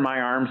 wearing my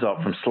arms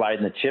out from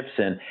sliding the chips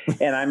in.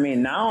 And I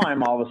mean, now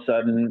I'm all of a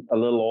sudden a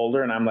little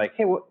older and I'm like,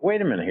 hey,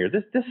 wait a minute here.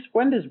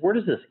 Where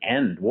does this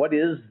end? What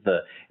is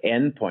the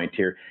end point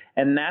here?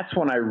 And that's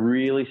when I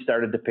really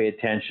started to pay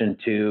attention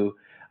to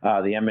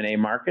the M&A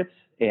markets.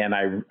 And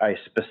I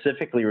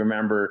specifically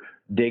remember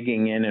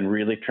digging in and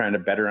really trying to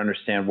better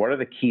understand what are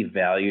the key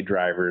value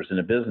drivers in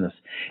a business.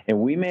 And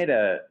we made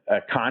a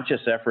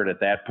conscious effort at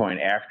that point.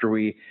 After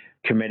we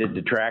committed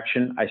to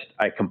Traction,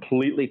 I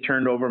completely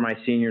turned over my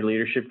senior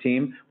leadership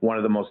team. One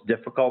of the most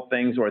difficult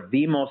things, or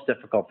the most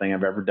difficult thing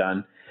I've ever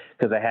done,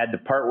 because I had to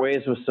part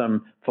ways with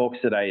some folks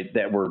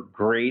that were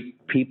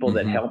great people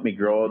that helped me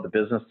grow the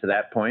business to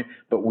that point,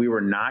 but we were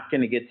not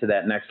going to get to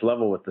that next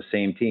level with the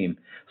same team.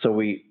 So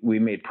we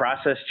made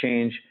process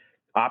change,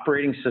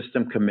 operating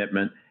system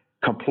commitment,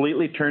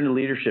 completely turned the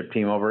leadership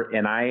team over,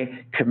 and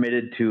I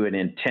committed to an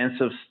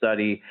intensive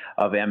study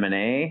of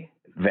M&A,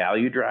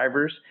 value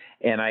drivers,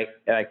 and I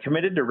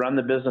committed to run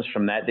the business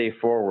from that day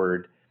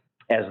forward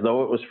as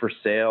though it was for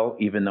sale,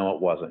 even though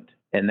it wasn't.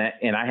 And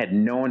I had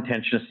no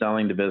intention of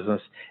selling the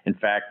business. In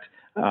fact,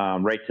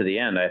 right to the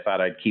end, I thought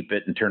I'd keep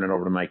it and turn it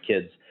over to my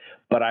kids.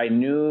 But I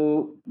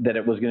knew that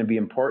it was going to be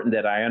important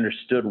that I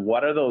understood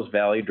what are those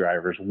value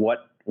drivers,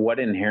 what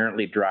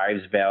inherently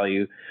drives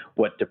value,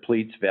 what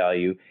depletes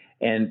value.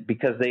 And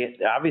because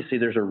obviously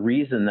there's a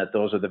reason that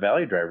those are the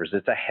value drivers.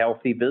 It's a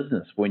healthy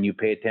business when you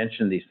pay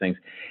attention to these things.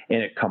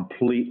 And it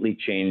completely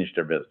changed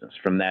our business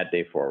from that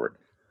day forward.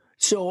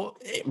 So,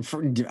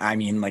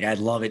 I'd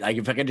love it.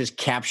 If I could just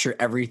capture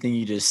everything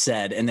you just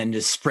said and then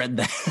just spread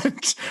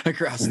that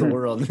across the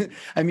world.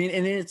 I mean,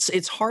 and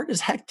it's hard as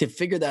heck to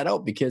figure that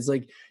out, because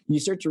you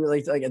start to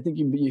really, I think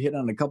you hit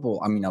on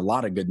a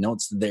lot of good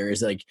notes there.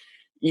 Is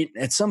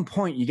at some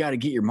point you got to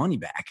get your money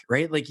back,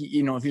 right?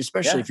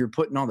 If you're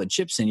putting all the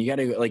chips in, you got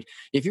to,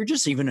 if you're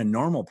just even a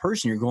normal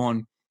person, you're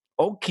going,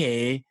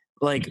 okay,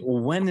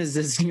 when is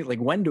this,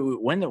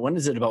 when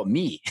is it about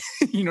me?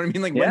 You know what I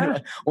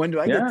mean? When do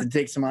I get to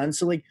take some on?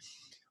 So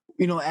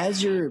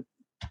as you're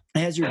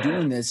as you're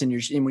doing this, and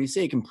when you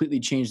say it completely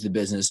changed the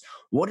business,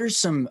 what are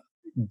some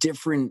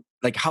different,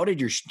 like, how did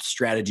your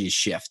strategies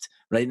shift,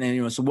 right?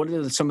 And so what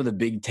are some of the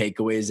big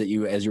takeaways that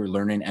you, as you were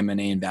learning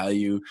M&A and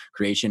value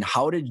creation,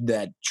 how did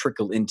that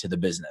trickle into the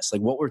business?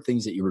 Like, what were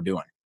things that you were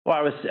doing?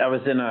 Well,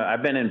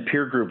 I've been in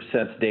peer groups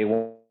since day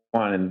one.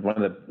 And one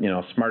of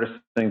the smartest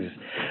things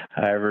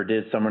I ever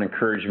did, someone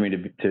encouraged me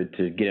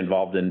to get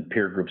involved in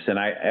peer groups. And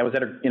I was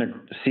in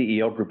a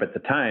CEO group at the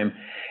time,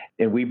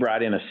 and we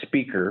brought in a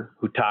speaker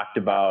who talked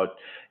about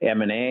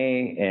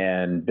M&A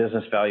and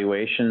business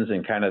valuations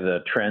and kind of the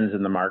trends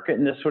in the market.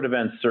 And this would have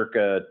been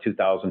circa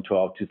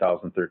 2012,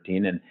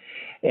 2013.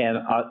 And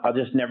I'll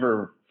just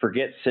never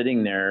forget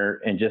sitting there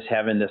and just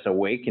having this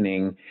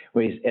awakening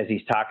as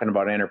he's talking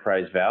about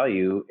enterprise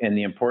value and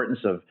the importance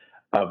of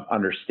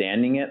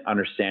understanding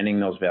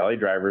those value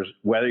drivers,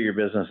 whether your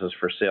business is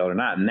for sale or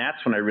not. And that's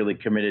when I really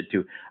committed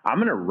to, I'm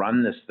going to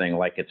run this thing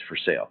like it's for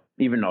sale,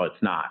 even though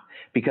it's not,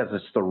 because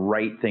it's the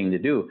right thing to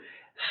do.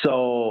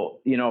 So,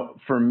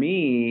 for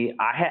me,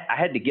 I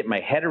had to get my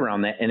head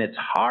around that. And it's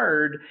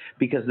hard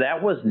because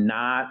that was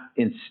not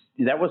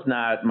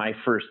my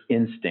first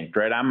instinct,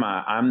 right?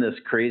 I'm this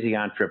crazy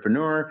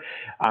entrepreneur.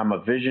 I'm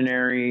a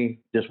visionary,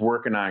 just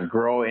working on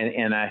grow.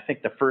 And I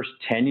think the first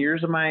 10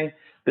 years of my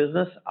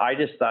business, I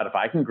just thought if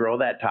I can grow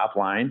that top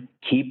line,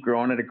 keep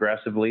growing it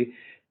aggressively,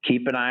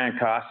 keep an eye on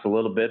costs a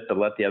little bit, but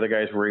let the other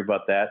guys worry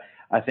about that,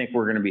 I think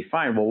we're going to be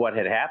fine. Well, what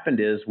had happened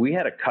is we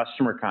had a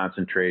customer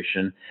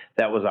concentration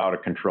that was out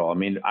of control. I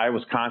mean, I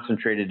was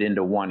concentrated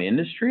into one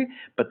industry,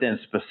 but then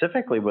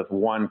specifically with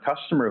one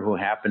customer who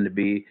happened to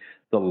be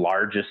the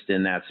largest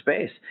in that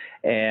space.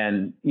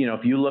 And,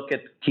 if you look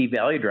at key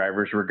value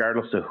drivers,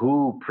 regardless of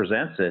who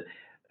presents it,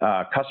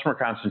 customer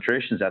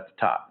concentration is at the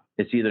top.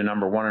 It's either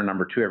number one or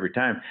number two every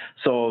time.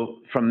 So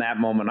from that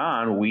moment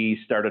on, we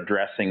start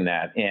addressing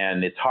that.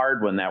 And it's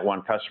hard when that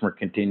one customer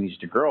continues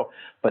to grow,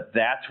 but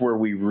that's where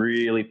we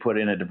really put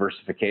in a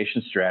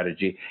diversification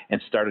strategy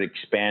and started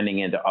expanding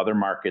into other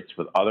markets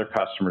with other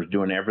customers,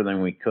 doing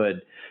everything we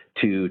could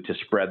to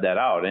spread that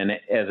out. And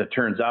as it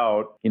turns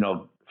out,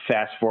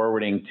 fast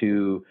forwarding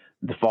to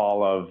the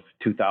fall of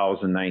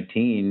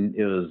 2019,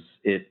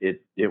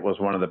 it was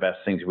one of the best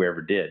things we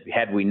ever did.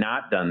 Had we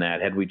not done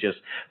that, had we just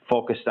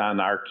focused on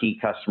our key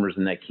customers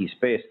in that key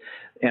space,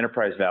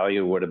 enterprise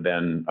value would have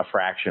been a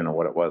fraction of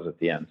what it was at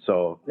the end.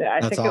 So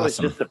I think it was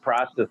just a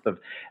process of,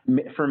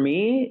 for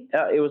me,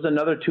 it was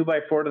another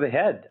 2x4 to the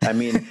head. I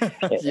mean,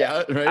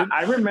 yeah, right.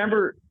 I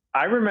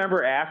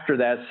remember after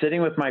that,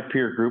 sitting with my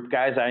peer group,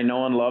 guys I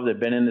know and love, that have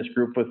been in this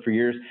group with for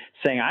years,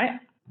 saying,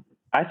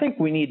 I think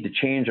we need to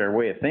change our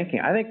way of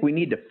thinking. I think we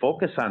need to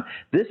focus on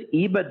this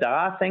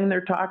EBITDA thing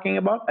they're talking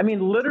about. I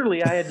mean,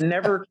 literally, I had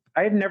never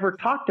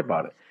talked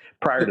about it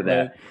prior to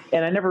that,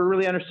 and I never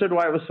really understood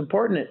why it was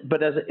important.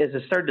 But as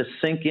it started to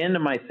sink into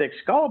my thick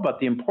skull about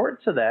the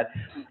importance of that,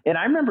 and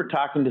I remember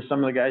talking to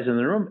some of the guys in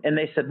the room, and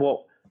they said,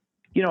 "Well,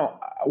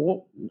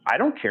 I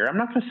don't care. I'm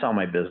not going to sell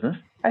my business."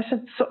 I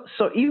said,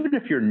 so even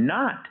if you're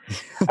not,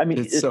 I mean,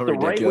 it's so the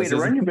right way to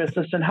run your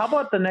business. And how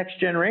about the next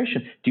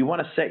generation? Do you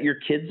want to set your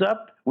kids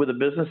up with a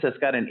business that's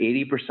got an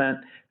 80%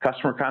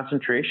 customer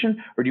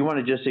concentration, or do you want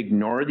to just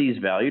ignore these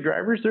value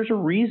drivers? There's a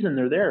reason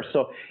they're there.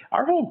 So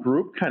our whole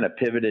group kind of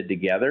pivoted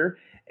together,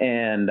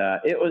 and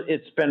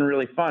it's been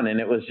really fun. And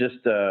it was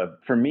just,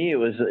 for me, it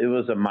was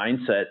a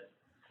mindset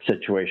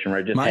situation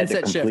where I just had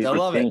to shift. I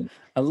love routine. it.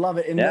 I love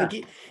it. And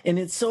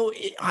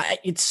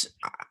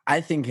I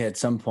think at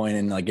some point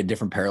in like a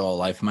different parallel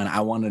life of mine,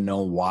 I want to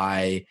know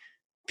why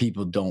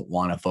people don't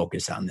want to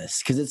focus on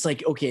this. Because it's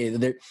like, okay,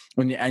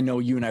 when I know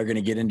you and I are going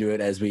to get into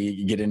it as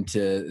we get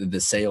into the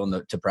sale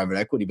and to private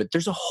equity, but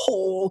there's a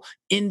whole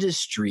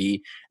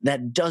industry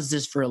that does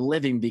this for a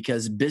living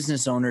because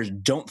business owners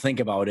don't think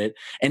about it.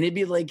 And it'd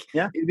be like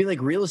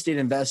real estate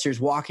investors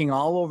walking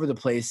all over the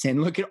place saying,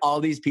 look at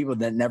all these people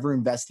that never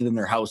invested in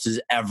their houses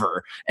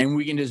ever. And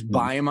we can just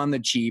buy them on the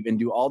cheap and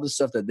do all the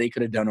stuff that they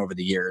could have done over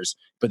the years,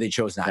 but they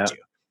chose not to.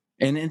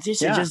 And it's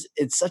just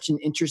it's such an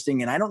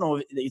interesting, and I don't know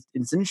if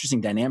it's an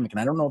interesting dynamic,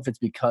 and I don't know if it's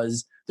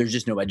because there's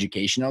just no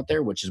education out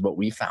there, which is what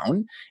we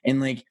found.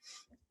 And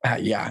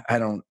I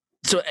don't.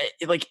 So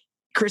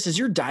Chris, as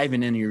you're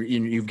diving in,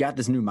 you've got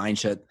this new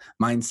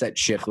mindset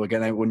shift. Like,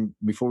 and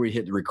before we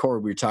hit the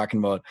record, we were talking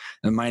about,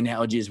 and my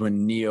analogy is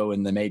when Neo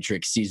in the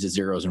Matrix sees the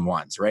zeros and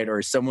ones, right?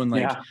 Or someone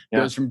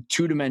goes from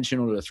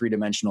 2-dimensional to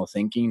 3-dimensional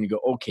thinking, and you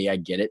go, okay, I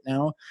get it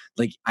now.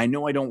 Like, I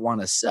know I don't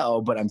want to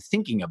sell, but I'm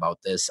thinking about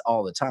this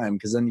all the time,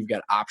 because then you've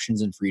got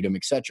options and freedom,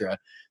 etc.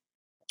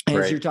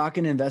 As you're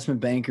talking to investment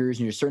bankers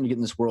and you're starting to get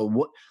in this world,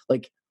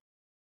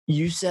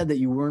 you said that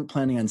you weren't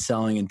planning on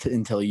selling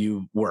until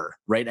you were,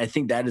 right? I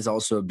think that is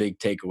also a big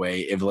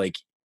takeaway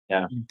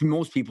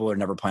most people are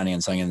never planning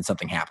on selling and then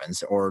something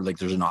happens or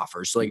there's an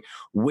offer. So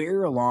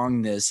where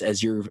along this,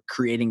 as you're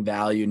creating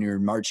value and you're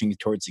marching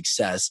towards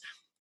success,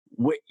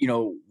 what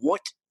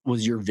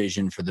was your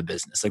vision for the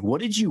business? What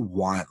did you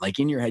want?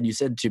 In your head, you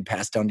said to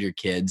pass down to your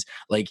kids,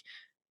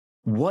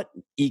 what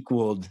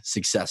equaled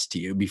success to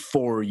you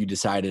before you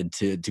decided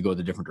to go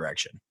the different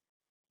direction?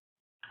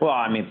 Well,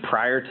 I mean,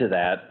 prior to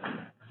that,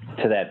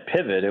 to that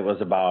pivot, it was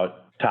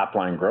about top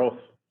line growth.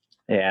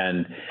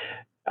 And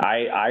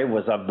I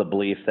was of the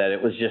belief that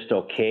it was just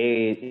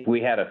okay.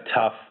 We had a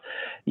tough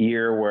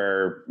year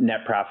where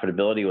net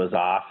profitability was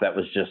off. That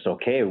was just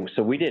okay.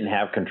 So we didn't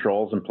have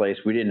controls in place.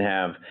 We didn't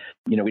have,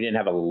 we didn't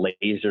have a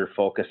laser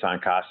focus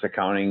on cost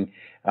accounting.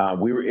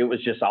 It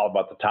was just all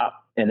about the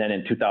top. And then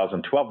in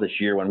 2012, this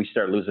year, when we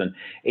started losing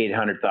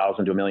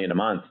 800,000 to $1 million a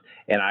month,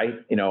 and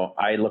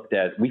I looked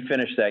at, we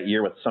finished that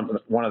year with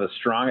one of the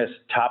strongest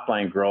top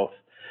line growth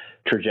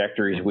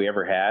trajectories we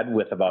ever had,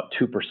 with about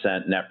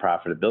 2% net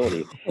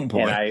profitability. Oh, boy.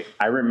 And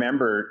I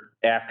remember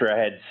after I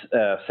had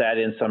sat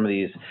in some of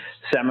these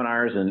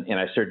seminars and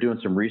I started doing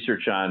some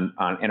research on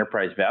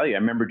enterprise value, I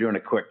remember doing a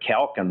quick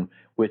calc and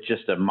with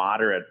just a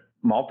moderate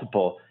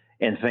multiple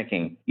and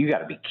thinking, you got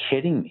to be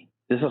kidding me.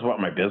 This is what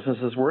my business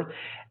is worth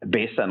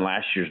based on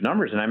last year's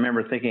numbers. And I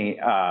remember thinking,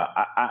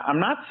 I'm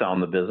not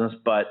selling the business,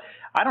 but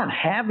I don't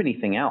have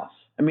anything else.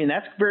 I mean,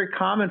 that's very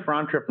common for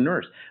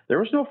entrepreneurs. There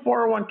was no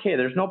 401k.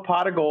 There's no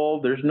pot of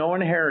gold. There's no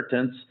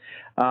inheritance.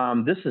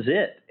 This is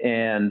it.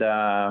 And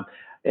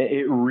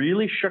it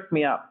really shook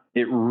me up.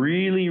 It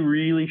really,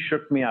 really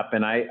shook me up.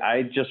 And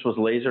I just was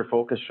laser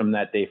focused from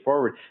that day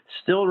forward.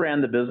 Still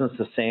ran the business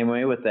the same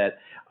way with that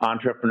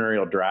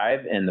entrepreneurial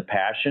drive and the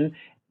passion.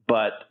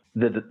 But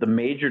the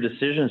major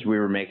decisions we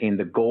were making,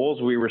 the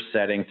goals we were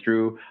setting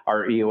through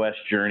our EOS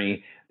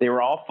journey, they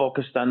were all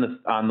focused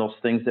on those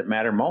things that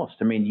matter most.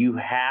 I mean, you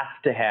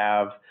have to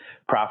have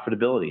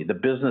profitability. The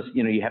business,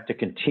 you have to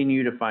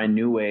continue to find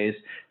new ways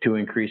to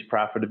increase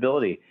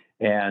profitability.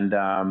 And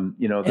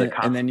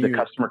the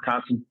customer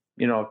constant,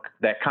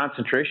 that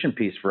concentration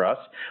piece for us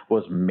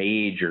was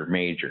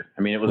major.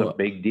 I mean, it was a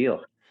big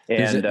deal.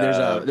 And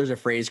there's a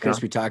phrase,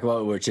 Chris, we talk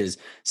about, which is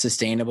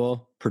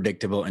sustainable,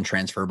 predictable, and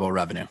transferable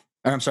revenue.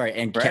 Or, I'm sorry,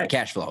 and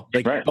cash flow,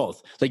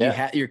 both. Like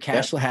your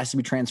cash flow has to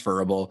be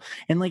transferable,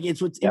 and it's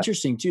what's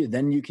interesting too.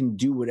 Then you can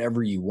do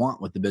whatever you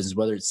want with the business,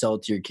 whether it's sell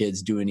it to your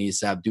kids, do an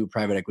ESOP, do a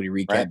private equity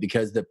recap,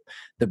 because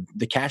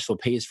the cash flow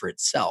pays for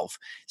itself.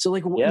 So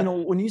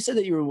when you said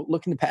that you were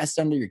looking to pass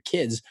it on to your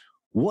kids,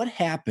 what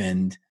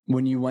happened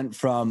when you went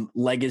from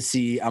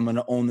legacy, I'm going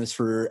to own this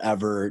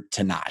forever,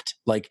 to not?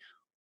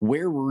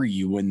 Where were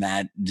you when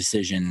that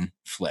decision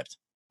flipped?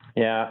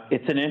 Yeah,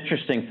 it's an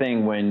interesting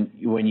thing when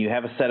you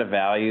have a set of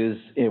values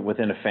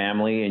within a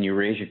family and you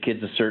raise your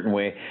kids a certain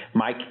way.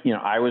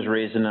 I was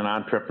raised in an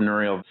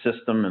entrepreneurial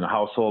system in a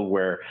household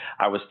where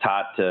I was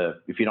taught to,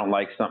 if you don't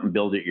like something,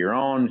 build it your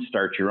own,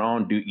 start your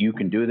own, you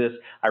can do this.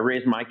 I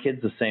raised my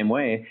kids the same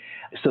way.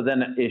 So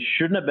then it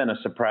shouldn't have been a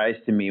surprise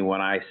to me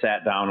when I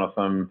sat down with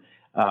them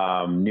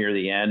near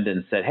the end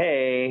and said,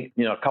 hey,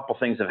 a couple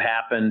things have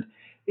happened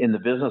in the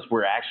business.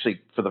 We're actually,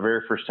 for the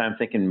very first time,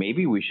 thinking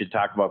maybe we should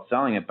talk about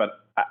selling it. But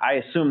I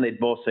assume they'd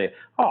both say,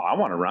 oh, I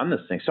want to run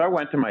this thing. So I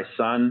went to my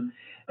son,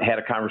 had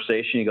a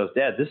conversation. He goes,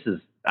 Dad,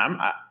 I'm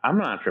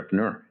an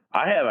entrepreneur.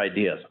 I have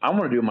ideas. I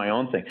want to do my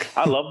own thing.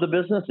 I love the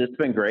business. It's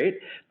been great.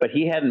 But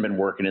he hadn't been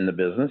working in the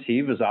business.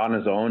 He was on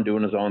his own,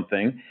 doing his own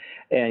thing.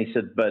 And he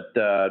said, but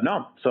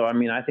no. So,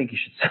 I think you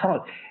should sell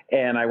it.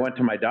 And I went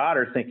to my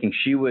daughter thinking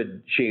she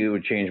would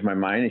change my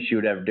mind and she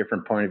would have a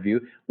different point of view.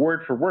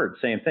 Word for word,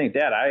 same thing.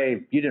 Dad,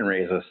 you didn't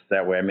raise us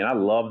that way. I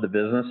love the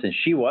business, and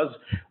she was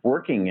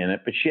working in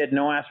it, but she had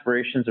no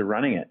aspirations of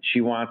running it.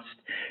 She wants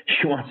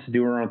to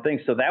do her own thing.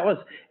 So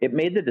it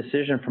made the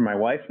decision for my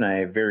wife and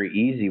I very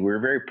easy. We were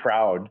very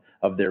proud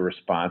of their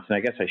response, and I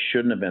guess I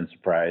shouldn't have been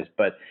surprised,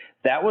 but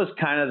that was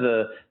kind of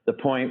the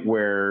point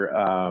where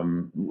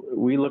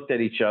we looked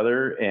at each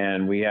other,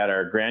 and we had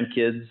our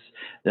grandkids.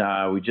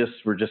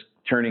 We're just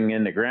turning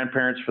into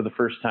grandparents for the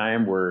first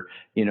time. We're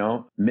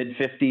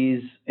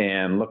mid-50s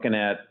and looking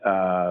at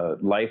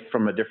life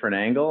from a different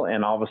angle,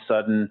 and all of a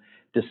sudden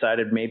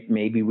decided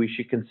maybe we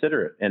should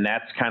consider it. And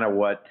that's kind of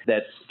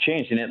that's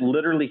changed, and it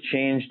literally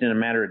changed in a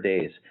matter of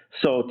days.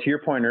 So to your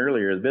point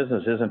earlier, the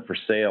business isn't for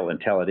sale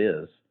until it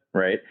is,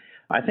 right?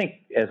 I think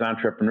as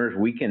entrepreneurs,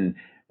 we can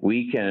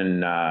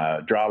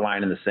draw a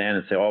line in the sand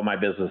and say, oh, my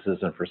business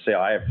isn't for sale.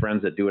 I have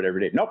friends that do it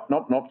every day. Nope,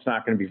 it's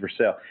not going to be for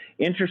sale.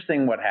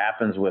 Interesting what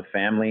happens with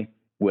family,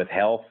 with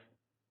health,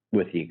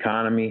 with the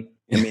economy.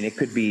 It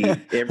could be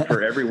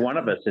for every one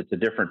of us, it's a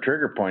different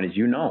trigger point, as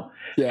you know.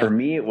 Yeah. For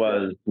me, it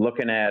was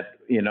looking at,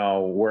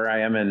 where I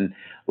am in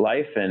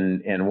life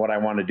and what I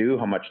want to do,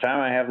 how much time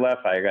I have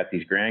left. I got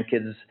these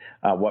grandkids,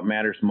 what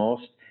matters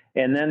most.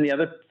 And then the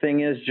other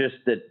thing is just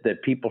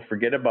that people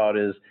forget about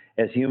is,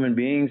 as human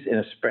beings,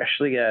 and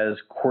especially as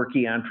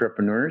quirky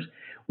entrepreneurs,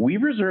 we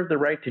reserve the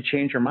right to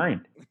change our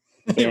mind.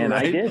 And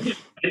right?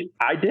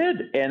 I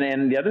did.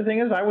 And the other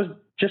thing is, I was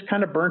just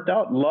kind of burnt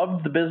out,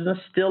 loved the business,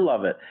 still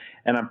love it.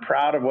 And I'm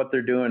proud of what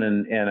they're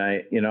doing.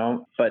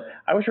 But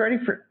I was ready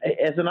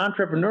as an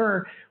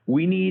entrepreneur,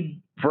 we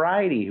need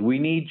variety. We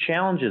need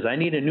challenges. I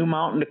need a new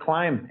mountain to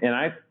climb. And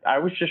I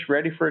was just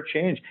ready for a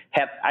change.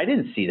 I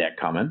didn't see that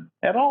coming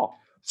at all.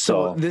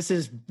 So this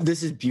is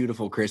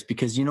beautiful, Chris,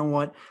 because you know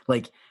what?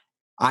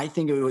 I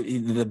think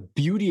the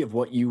beauty of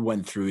what you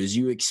went through is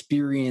you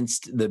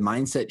experienced the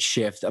mindset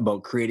shift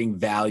about creating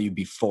value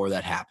before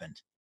that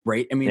happened.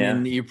 right? I mean, Yeah.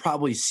 and you've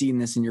probably seen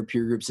this in your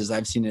peer groups as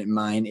I've seen it in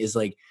mine, is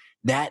like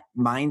that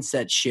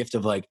mindset shift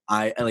of like,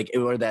 I like,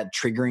 or that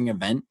triggering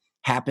event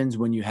happens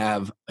when you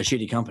have a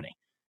shitty company.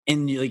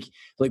 And you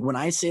like when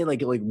I say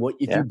like what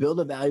if Yeah. you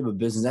build a valuable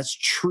business, that's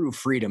true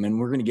freedom. And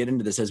we're going to get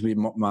into this as we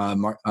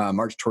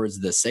march towards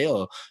the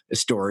sale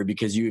story,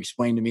 because you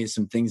explained to me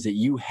some things that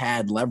you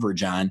had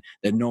leverage on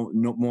that no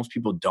most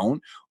people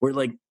don't. Where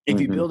like if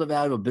you Hmm. build a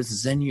valuable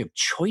business, then you have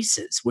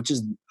choices, which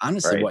is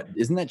honestly Right. what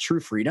isn't that true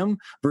freedom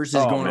versus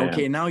Oh going, man.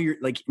 okay, now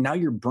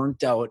you're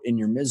burnt out and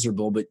you're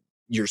miserable, but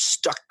you're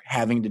stuck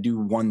having to do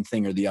one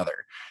thing or the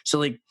other. So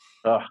like,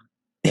 Oh,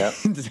 yeah.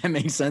 does that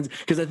make sense?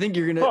 Because I think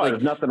you're gonna Oh, like,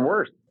 there's nothing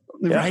worse.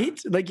 Yeah. right?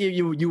 Like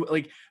you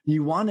like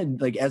you want to,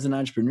 like, as an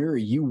entrepreneur,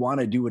 you want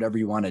to do whatever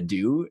you want to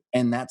do,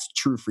 and that's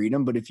true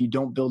freedom. But if you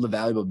don't build a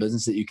valuable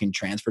business that you can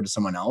transfer to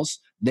someone else,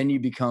 then you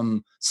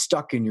become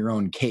stuck in your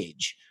own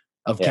cage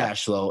of Yeah.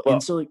 cash flow. Well,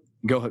 And so like,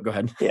 go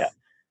ahead. yeah.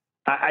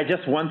 I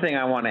just one thing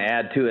I want to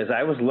add too is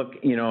I was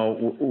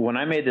when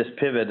I made this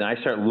pivot and I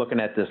started looking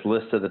at this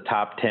list of the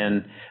top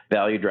 10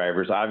 value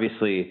drivers.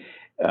 Obviously,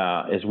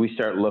 as we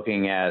start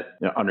looking at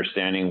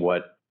understanding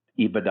what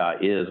EBITDA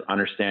is,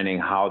 understanding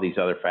how these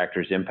other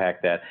factors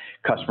impact that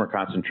customer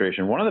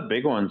concentration. One of the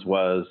big ones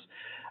was,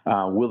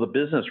 will the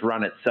business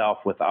run itself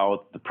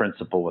without the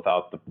principal,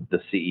 without the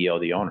CEO,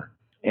 the owner?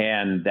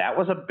 And that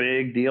was a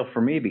big deal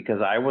for me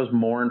because I was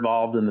more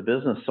involved in the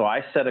business. So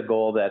I set a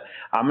goal that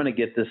I'm going to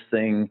get this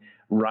thing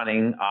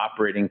running,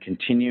 operating,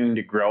 continuing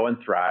to grow and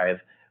thrive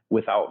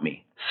without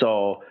me.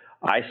 So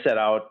I set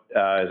out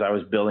as I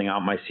was building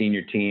out my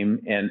senior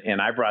team,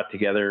 and I brought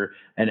together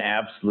an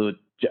absolute,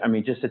 I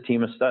mean, just a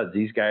team of studs.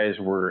 These guys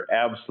were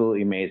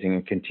absolutely amazing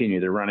and continue.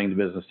 They're running the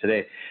business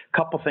today. A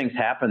couple things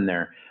happened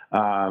there.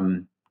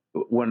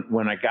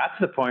 When I got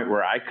to the point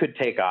where I could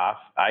take off,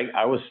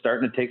 I was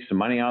starting to take some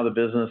money out of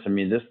the business. I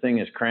mean, this thing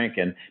is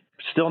cranking,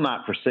 still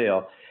not for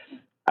sale.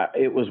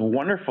 It was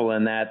wonderful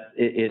in that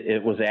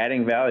it was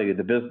adding value.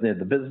 The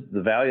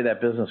value of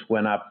that business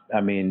went up, I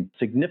mean,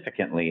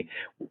 significantly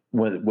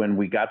when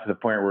we got to the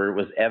point where it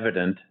was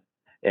evident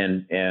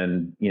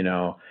and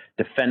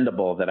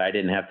defendable that I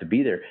didn't have to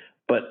be there.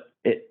 But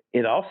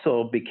it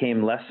also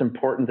became less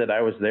important that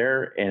I was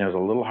there, and it was a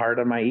little hard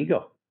on my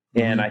ego.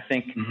 And Mm-hmm. I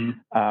think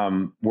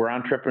Mm-hmm. we're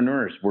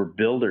entrepreneurs, we're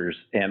builders,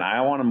 and I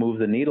want to move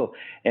the needle.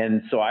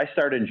 And so I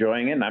started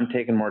enjoying it, and I'm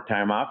taking more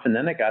time off. And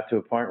then it got to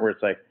a point where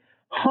it's like,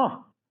 huh,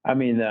 I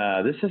mean,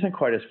 this isn't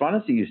quite as fun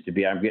as it used to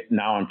be.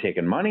 Now I'm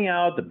taking money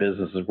out. The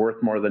business is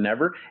worth more than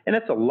ever, and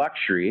it's a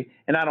luxury.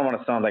 And I don't want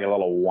to sound like a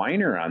little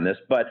whiner on this,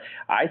 but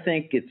I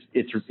think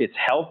it's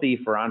healthy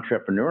for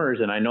entrepreneurs.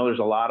 And I know there's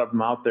a lot of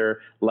them out there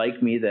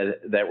like me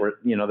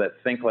that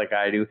think like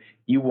I do.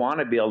 You want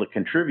to be able to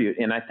contribute,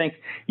 and I think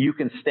you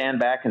can stand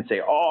back and say,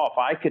 "Oh, if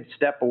I could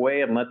step away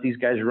and let these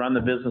guys run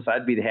the business,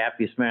 I'd be the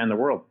happiest man in the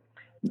world."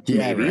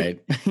 Yeah, Maybe, right.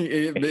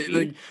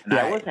 Like, and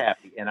I yeah, was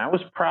happy and I was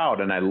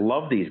proud and I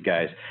love these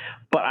guys,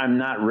 but I'm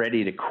not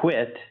ready to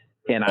quit,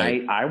 and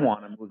right. I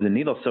want to move the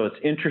needle. So it's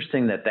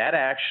interesting that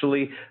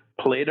actually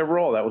played a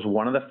role. That was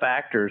one of the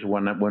factors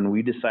when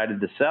we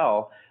decided to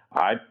sell.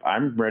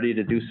 I'm ready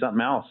to do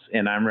something else,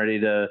 and I'm ready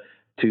to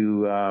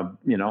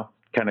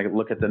kind of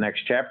look at the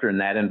next chapter, and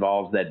that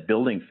involves that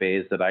building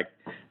phase that I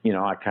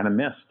kind of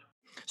missed.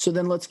 So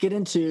then let's get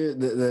into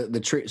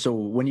the so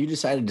when you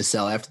decided to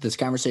sell after this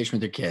conversation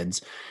with your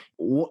kids,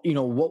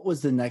 what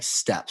was the next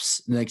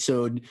steps? Like,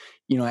 so,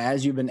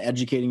 as you've been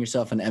educating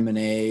yourself in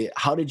M&A,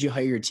 how did you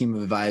hire your team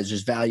of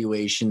advisors,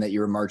 valuation that you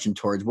were marching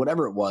towards,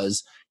 whatever it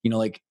was,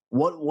 like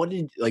what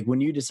did, like,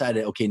 when you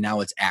decided, okay, now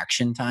it's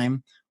action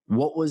time, Mm-hmm.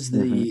 what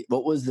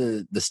was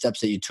the steps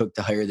that you took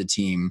to hire the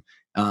team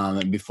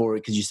before,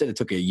 because you said it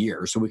took a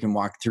year, so we can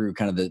walk through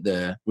kind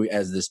of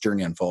as this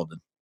journey unfolded.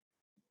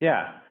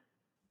 Yeah.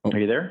 Oh, Are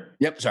you there?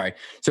 yep. Sorry.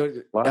 So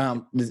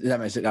Lost you.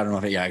 that makes it. I don't know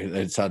if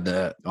I saw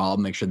I'll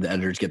make sure the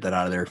editors get that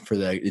out of there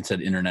it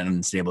said internet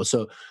unstable.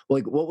 So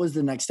like, what was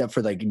the next step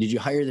for, like, did you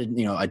hire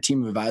a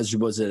team of advisors?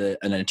 Was it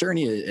an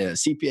attorney, a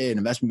CPA, an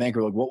investment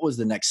banker? Like, what was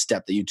the next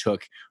step that you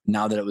took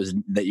now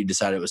that you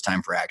decided it was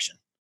time for action?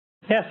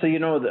 Yeah, so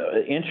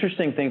the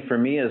interesting thing for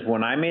me is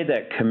when I made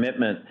that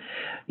commitment,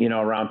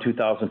 around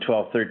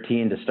 2012,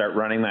 13 to start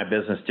running my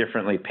business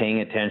differently,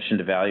 paying attention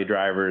to value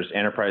drivers,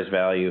 enterprise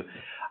value,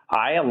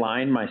 I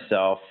aligned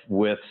myself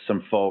with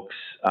some folks,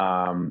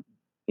 to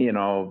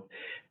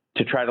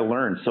try to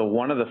learn. So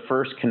one of the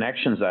first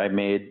connections I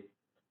made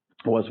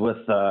was with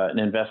an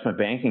investment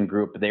banking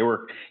group. They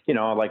were,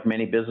 like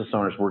many business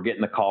owners, were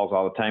getting the calls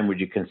all the time. Would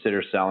you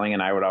consider selling?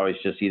 And I would always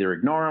just either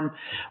ignore them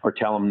or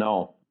tell them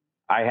no.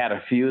 I had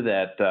a few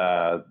that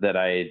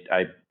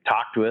I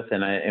talked with,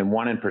 and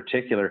one in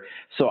particular.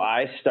 So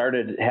I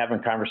started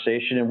having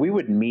conversation, and we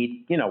would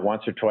meet,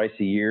 once or twice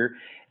a year,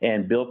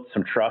 and built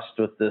some trust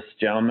with this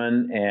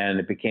gentleman. And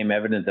it became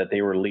evident that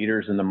they were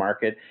leaders in the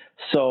market.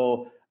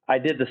 So I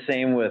did the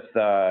same with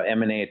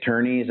M&A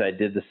attorneys. I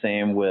did the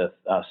same with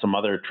some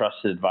other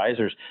trusted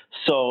advisors.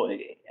 So,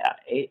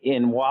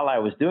 while I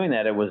was doing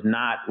that, it was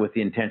not with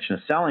the intention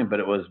of selling, but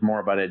it was more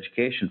about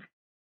education.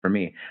 for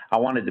me. I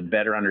wanted to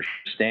better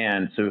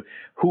understand. So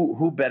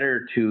who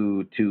better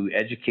to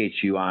educate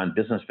you on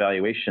business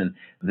valuation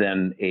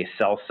than a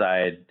sell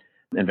side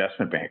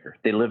investment banker?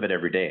 They live it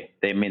every day.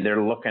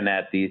 They're looking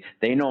at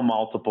they know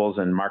multiples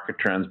and market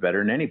trends better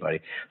than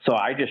anybody. So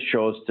I just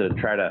chose to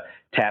try to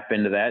tap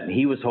into that. And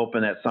he was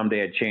hoping that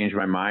someday I'd change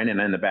my mind. And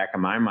in the back of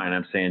my mind,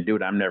 I'm saying,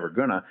 dude, I'm never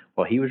gonna.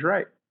 Well, he was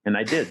right. And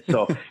I did.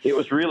 So it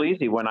was real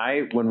easy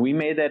when we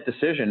made that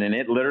decision, and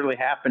it literally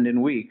happened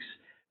in weeks.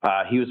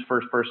 He was the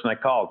first person I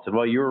called. Said,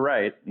 "Well, you were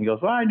right." He goes,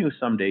 "Well, I knew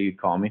someday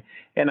you'd call me."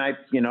 And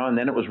and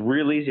then it was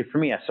real easy for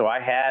me. So I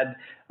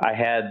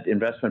had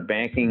investment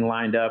banking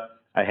lined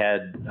up. I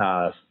had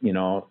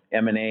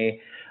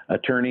M&A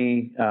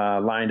attorney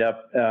lined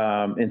up,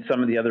 and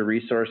some of the other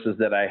resources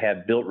that I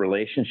had built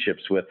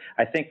relationships with.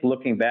 I think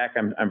looking back,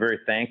 I'm very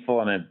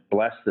thankful and I'm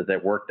blessed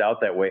that worked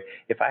out that way.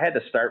 If I had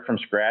to start from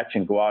scratch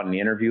and go out and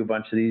interview a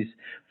bunch of these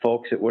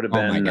folks, it would have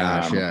been. Oh my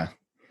gosh, yeah.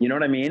 You know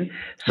what I mean?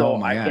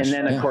 So, and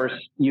then of course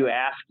you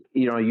ask,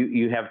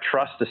 you have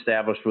trust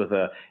established with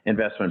a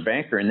investment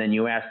banker, and then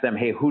you ask them,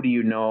 hey, who do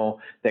you know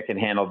that can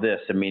handle this?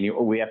 I mean,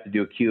 we have to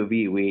do a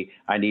QV.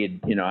 I need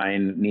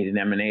an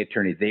M&A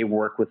attorney. They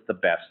work with the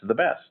best of the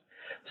best.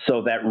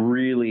 So that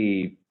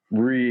really,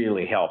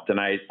 really helped. And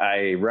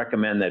I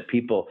recommend that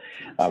people,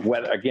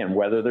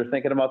 whether they're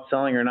thinking about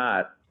selling or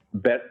not,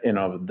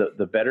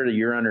 the better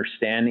your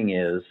understanding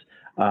is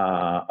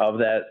of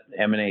that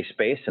M&A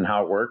space and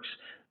how it works,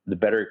 the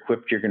better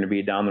equipped you're going to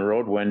be down the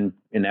road when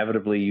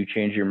inevitably you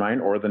change your mind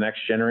or the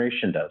next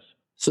generation does.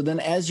 So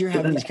then as you're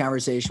having these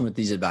conversations with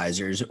these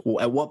advisors,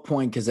 at what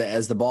point, because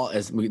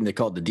they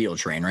call it the deal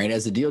train, right?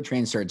 As the deal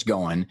train starts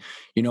going,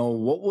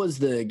 what was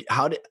did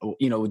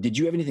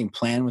you have anything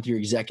planned with your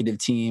executive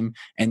team?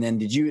 And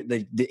then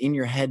in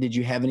your head, did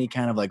you have any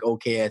kind of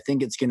okay, I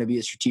think it's going to be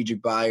a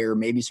strategic buyer,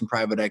 maybe some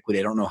private equity.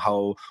 I don't know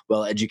how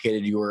well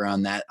educated you were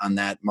on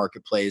that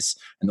marketplace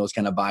and those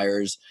kind of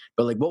buyers,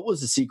 but what was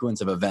the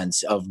sequence of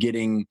events of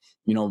getting,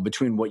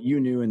 between what you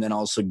knew and then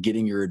also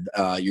getting your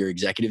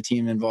executive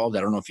team involved? I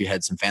don't know if you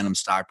had some phantom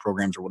stock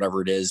programs or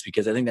whatever it is,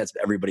 because I think that's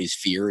everybody's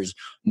fear is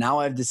now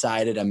I've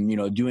decided I'm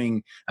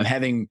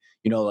having,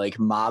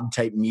 mob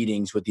type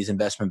meetings with these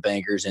investment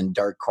bankers in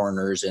dark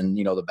corners and,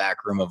 the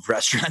back room of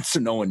restaurants so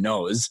no one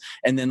knows.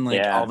 And then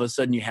all of a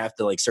sudden you have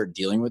to start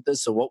dealing with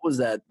this. So what was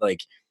that like?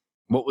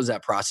 What was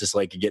that process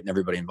like of getting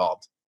everybody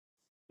involved?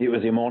 It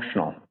was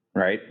emotional,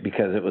 right?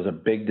 Because it was a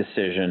big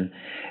decision.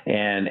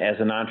 And as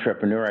an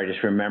entrepreneur, I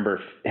just remember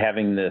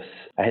having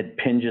I had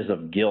pinges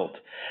of guilt,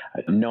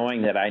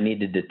 knowing that I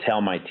needed to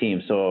tell my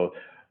team. So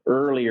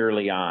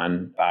early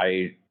on,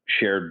 I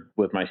shared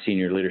with my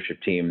senior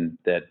leadership team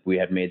that we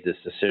had made this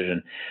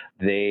decision.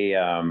 They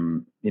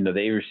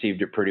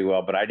received it pretty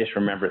well, but I just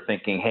remember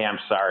thinking, hey, I'm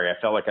sorry. I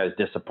felt like I was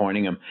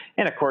disappointing them.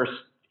 And of course,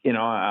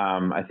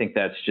 I think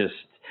that's just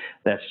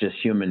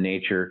human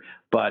nature.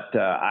 But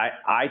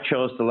I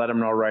chose to let them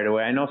know right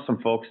away. I know some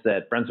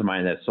friends of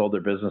mine that sold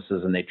their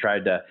businesses and they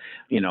tried to,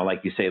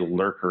 like you say,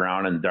 lurk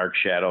around in dark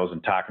shadows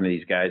and talking to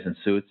these guys in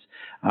suits.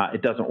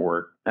 It doesn't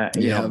work,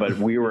 but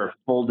we were a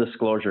full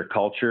disclosure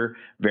culture,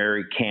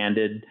 very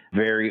candid,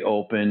 very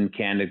open,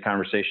 candid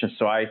conversations.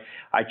 So I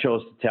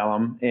chose to tell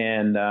them,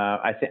 and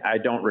I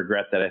don't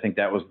regret that. I think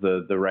that was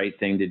the right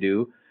thing to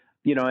do.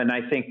 And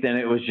I think then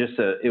it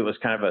was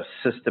kind of a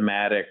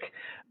systematic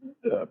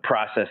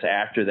process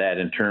after that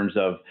in terms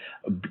of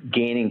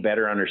gaining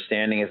better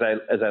understanding. As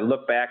I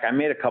look back, I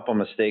made a couple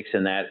mistakes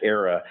in that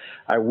era.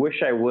 I wish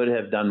I would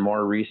have done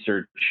more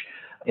research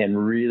and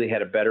really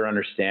had a better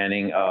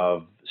understanding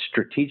of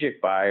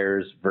strategic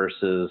buyers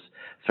versus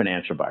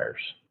financial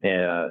buyers.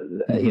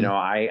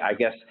 I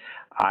guess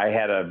I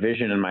had a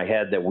vision in my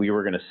head that we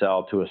were going to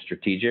sell to a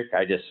strategic.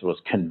 I just was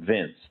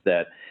convinced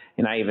that.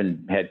 And I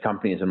even had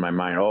companies in my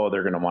mind,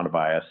 they're going to want to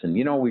buy us. And,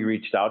 we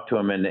reached out to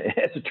them, and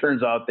as it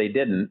turns out, they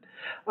didn't.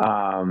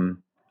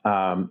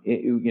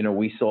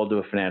 We sold to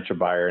a financial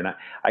buyer. And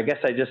I guess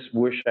I just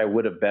wish I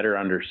would have better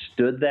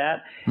understood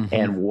that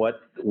and what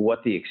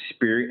the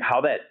experience,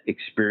 how that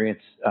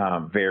experience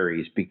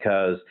varies,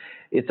 because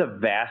it's a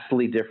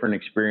vastly different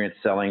experience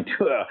selling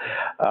to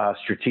a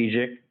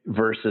strategic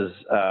versus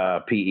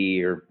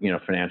PE or,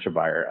 financial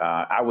buyer.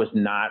 I was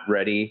not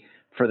ready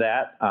for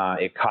that.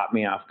 It caught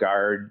me off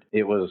guard.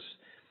 It was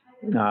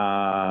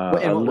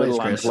a little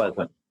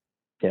unpleasant.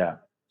 Yeah.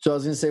 So I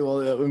was going to say,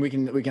 well, we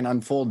can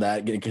unfold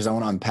that because I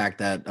want to unpack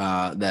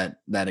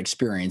that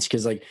experience.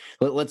 Because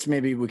let's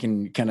maybe we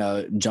can kind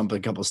of jump a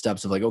couple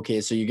steps of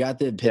okay, so you got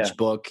the pitch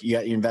book, you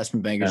got your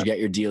investment bankers, you got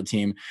your deal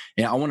team,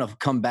 and I want to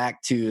come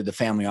back to the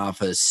family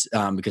office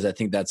because I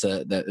think that's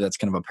kind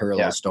of a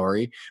parallel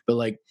story.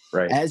 But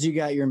as you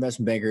got your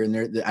investment banker,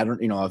 and I don't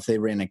if they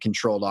ran a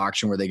controlled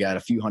auction where they got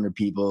a few hundred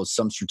people,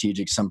 some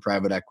strategic, some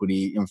private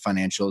equity,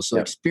 financials. So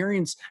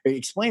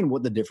explain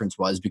what the difference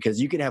was, because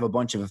you could have a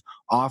bunch of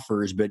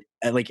offers. But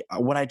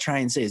what I try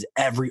and say is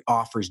every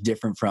offer is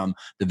different from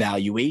the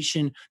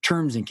valuation,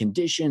 terms and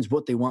conditions,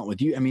 what they want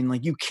with you. I mean,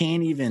 you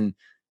can't even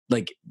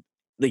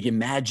like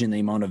imagine the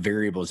amount of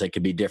variables that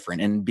could be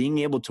different, and being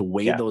able to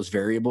weigh Yeah. those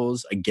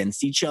variables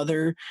against each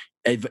other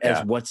as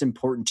Yeah. what's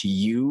important to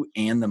you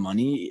and the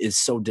money is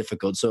so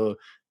difficult. So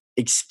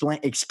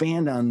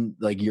expand on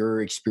like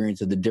your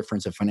experience of the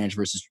difference of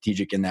financial versus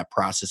strategic in that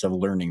process of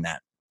learning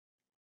that.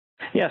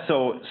 Yeah,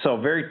 so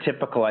very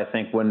typical. I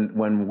think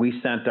when we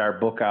sent our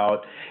book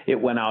out, it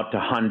went out to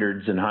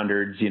hundreds and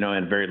hundreds, in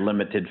very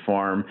limited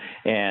form,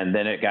 and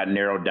then it got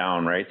narrowed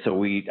down, right?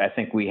 So I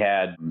think we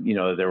had,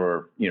 there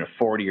were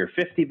 40 or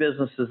 50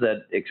 businesses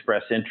that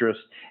expressed interest,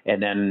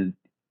 and then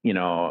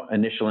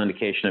initial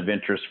indication of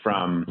interest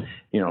from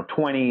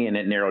 20, and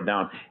it narrowed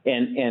down.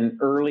 And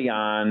early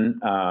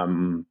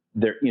on,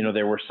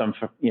 there were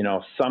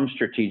some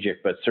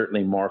strategic, but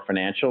certainly more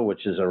financial,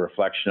 which is a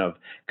reflection of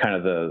kind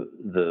of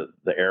the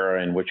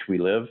era in which we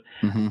live.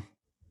 Mm-hmm.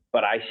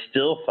 But I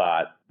still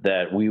thought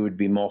that we would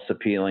be most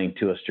appealing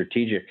to a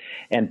strategic.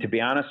 And to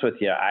be honest with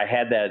you, I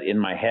had that in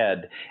my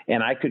head,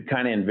 and I could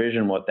kind of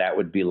envision what that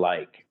would be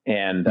like.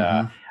 And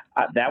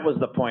that was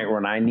the point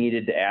when I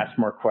needed to ask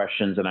more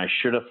questions, and I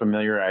should have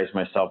familiarized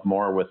myself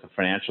more with the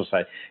financial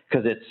side,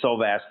 because it's so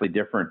vastly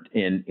different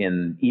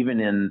even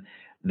in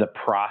the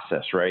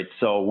process, right?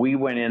 So we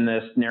went in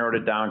this, narrowed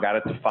it down, got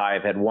it to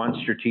 5, had one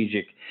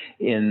strategic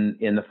in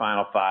the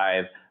final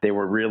 5. They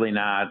were really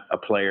not a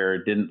player.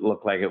 It didn't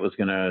look like it was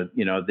going to,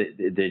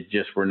 they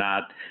just were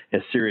not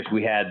as serious.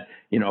 We had,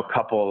 a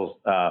couple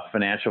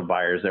financial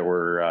buyers that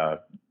were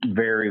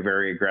very,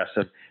 very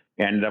aggressive.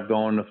 I ended up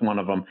going with one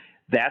of them.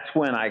 That's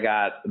when I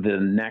got the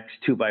next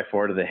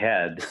 2x4 to the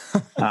head.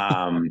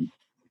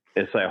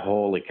 It's like,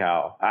 holy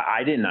cow.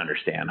 I didn't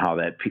understand how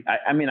that,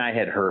 I mean, I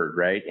had heard,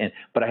 right?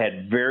 But I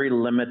had very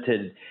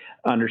limited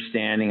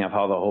understanding of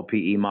how the whole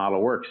PE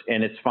model works,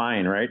 and it's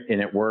fine, right? And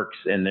it works,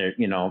 and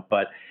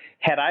but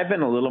had I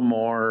been a little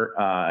more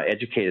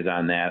educated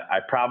on that, I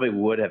probably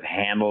would have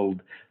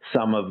handled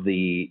some of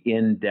the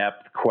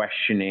in-depth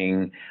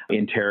questioning,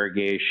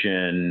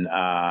 interrogation.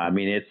 I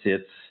mean,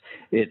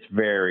 it's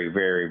very,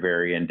 very,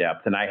 very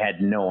in-depth, and I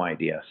had no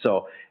idea.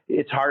 So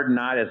it's hard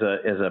not as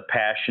a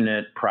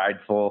passionate,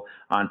 prideful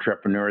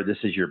entrepreneur. This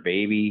is your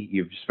baby.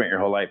 You've spent your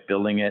whole life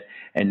building it.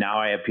 And now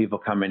I have people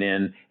coming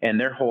in, and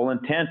their whole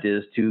intent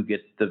is to get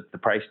the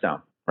price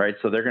down, right?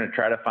 So they're going to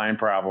try to find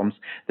problems.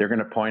 They're going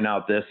to point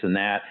out this and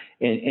that,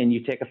 and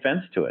you take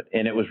offense to it.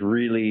 And it was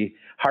really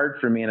hard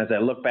for me. And as I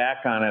look back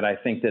on it, I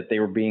think that they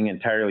were being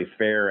entirely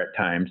fair at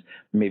times.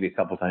 Maybe a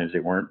couple of times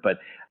they weren't. But,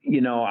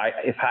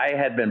 if I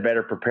had been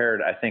better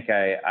prepared, I think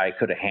I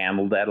could have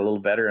handled that a little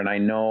better. And I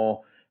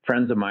know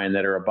friends of mine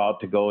that are about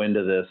to go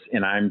into this,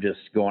 and I'm just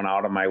going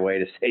out of my way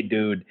to say,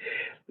 dude,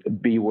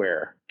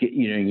 beware.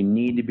 You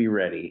need to be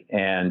ready,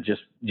 and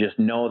just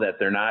know that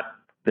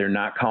they're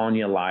not calling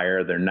you a liar.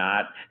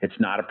 It's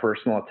not a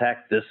personal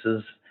attack. This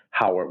is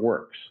how it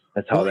works.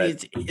 That's how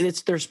it's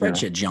their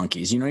spreadsheet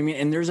junkies. You know what I mean?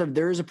 And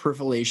there is a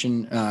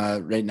proliferation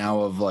right now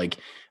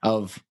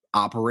of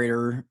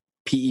operator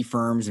PE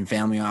firms and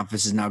family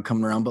offices now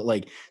coming around. But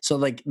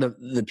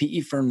the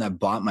PE firm that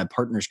bought my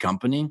partner's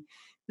company,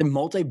 the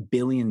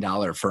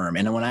multi-billion-dollar firm.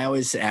 And when I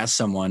always ask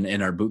someone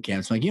in our boot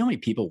camps, I'm like, how many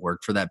people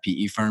work for that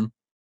PE firm?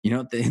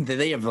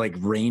 They have like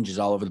ranges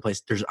all over the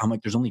place. I'm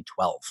like, there's only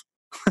 12.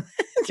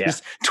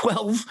 There's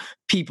 12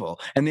 people.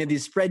 And they have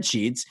these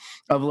spreadsheets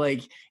of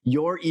like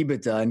your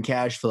EBITDA and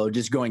cash flow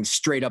just going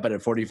straight up at a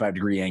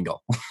 45-degree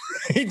angle.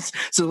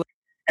 So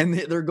and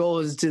their goal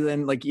is to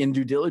then in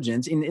due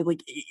diligence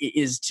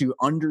is to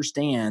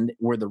understand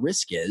where the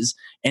risk is.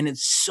 And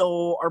it's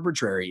so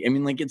arbitrary. I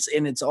mean,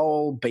 it's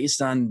all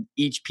based on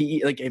each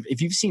PE. Like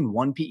if you've seen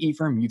one PE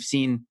firm, you've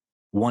seen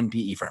one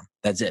PE firm.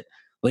 That's it.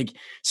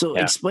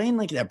 Explain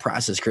that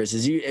process, Chris,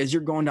 as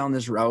you're going down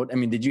this route. I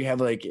mean, did you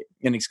have an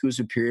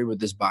exclusive period with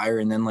this buyer,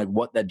 and then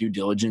what that due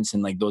diligence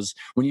and those,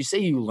 when you say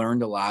you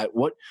learned a lot,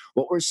 what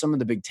were some of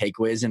the big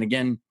takeaways? And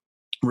again,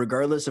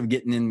 regardless of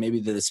getting in maybe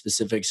the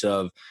specifics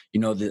of,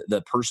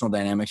 the personal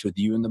dynamics with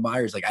you and the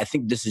buyers, I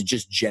think this is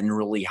just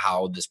generally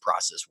how this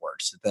process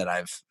works that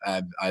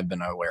I've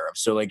been aware of.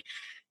 So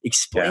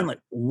explain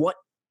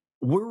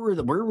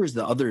where was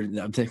the other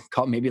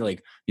call maybe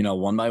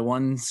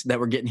 1x1s that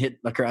were getting hit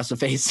across the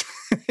face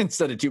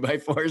instead of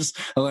 2x4s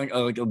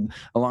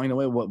along the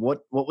way? What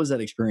was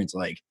that experience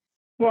like?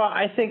 Well,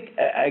 I think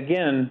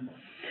again,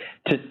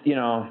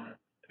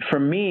 for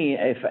me,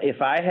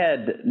 if I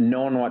had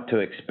known what to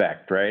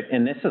expect, right,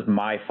 and this is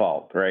my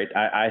fault, right,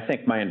 I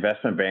think my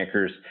investment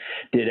bankers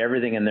did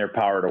everything in their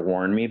power to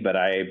warn me, but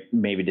I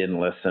maybe didn't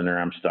listen, or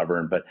I'm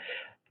stubborn. But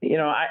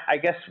I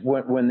guess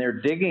when they're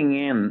digging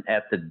in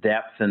at the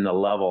depth and the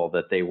level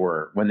that they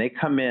were, when they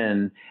come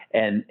in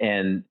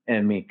and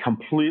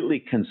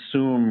completely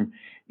consume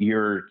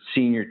your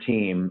senior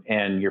team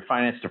and your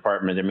finance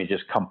department,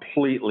 just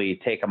completely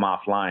take them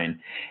offline.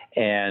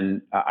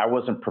 And I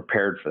wasn't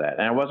prepared for that.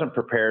 And I wasn't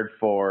prepared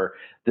for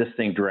this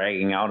thing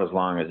dragging out as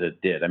long as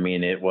it did.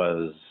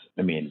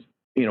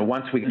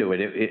 Once we do it,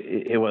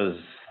 it was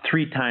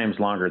 3 times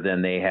longer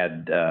than they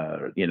had,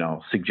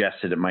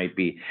 suggested it might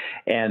be.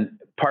 And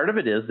part of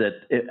it is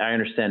that I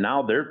understand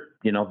now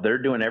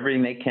they're doing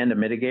everything they can to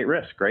mitigate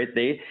risk, right?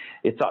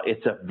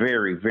 It's a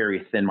very,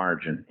 very thin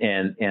margin,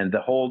 and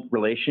the whole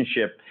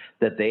relationship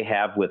that they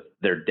have with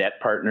their debt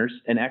partners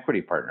and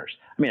equity partners.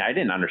 I mean, I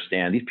didn't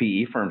understand these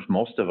PE firms.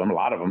 Most of them, a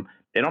lot of them,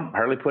 they don't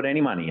hardly put any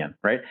money in,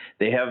 right?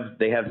 They have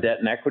debt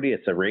and equity.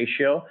 It's a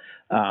ratio,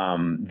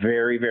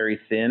 very, very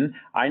thin.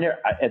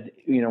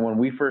 When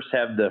we first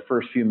had the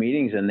first few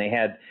meetings and they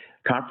had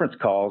conference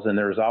calls, and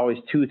there was always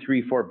 2,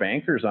 3, 4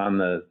 bankers on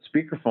the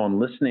speakerphone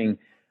listening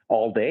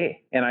all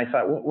day. And I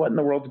thought, what in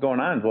the world's going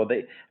on? Well,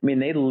 they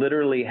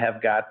literally have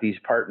got these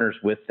partners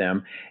with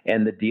them,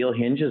 and the deal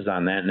hinges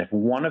on that. And if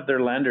one of their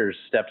lenders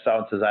steps out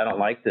and says, I don't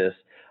like this,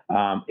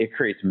 it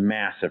creates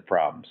massive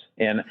problems.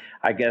 And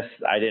I guess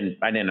I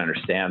didn't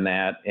understand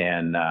that.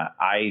 And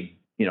I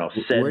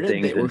said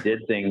things and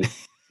did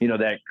things,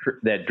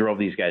 that drove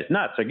these guys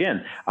nuts.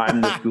 Again,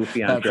 I'm this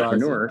goofy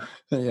entrepreneur.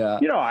 Awesome.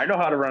 Yeah. I know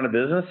how to run a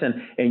business,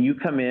 and you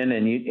come in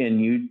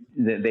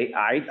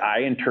I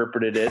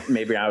interpreted it.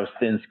 Maybe I was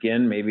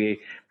thin-skinned, maybe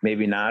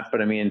not.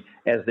 But I mean,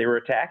 as they were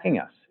attacking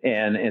us,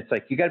 and it's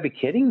like, you got to be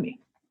kidding me.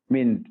 I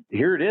mean,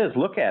 here it is.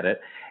 Look at it.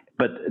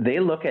 But they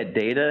look at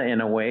data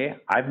in a way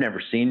I've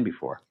never seen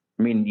before.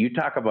 I mean, you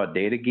talk about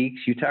data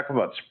geeks, you talk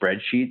about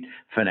spreadsheet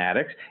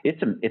fanatics.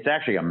 It's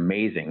actually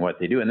amazing what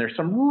they do, and there's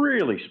some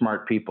really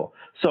smart people.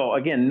 So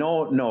again,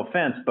 no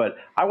offense, but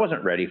I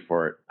wasn't ready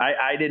for it.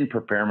 I didn't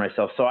prepare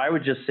myself. So I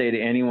would just say to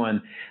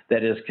anyone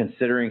that is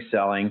considering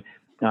selling,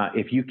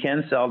 if you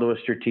can sell to a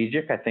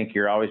strategic, I think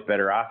you're always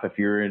better off if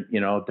you're,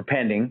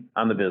 depending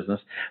on the business.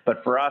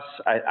 But for us,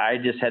 I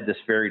just had this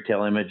fairy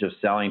tale image of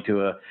selling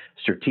to a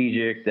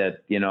strategic that,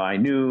 I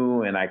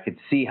knew, and I could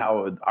see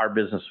how our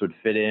business would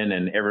fit in,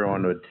 and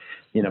everyone would,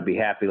 be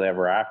happily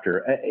ever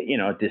after.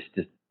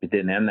 It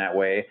didn't end that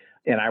way.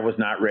 And I was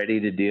not ready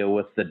to deal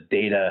with the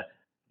data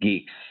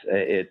geeks.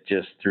 It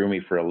just threw me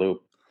for a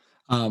loop.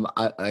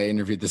 I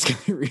interviewed this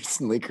guy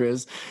recently,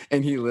 Chris,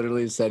 and he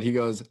literally said, he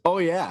goes, oh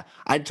yeah,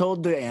 I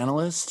told the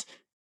analyst,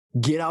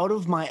 get out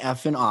of my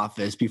effing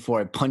office before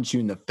I punch you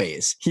in the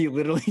face. He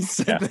literally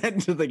said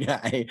that to the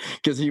guy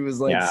because he was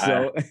like,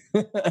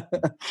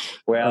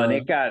 Well, and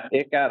it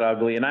got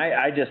ugly. And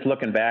I just,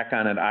 looking back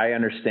on it, I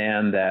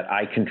understand that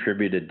I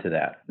contributed to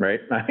that, right?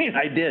 I mean,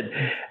 I did.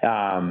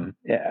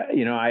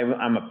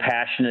 I'm a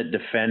passionate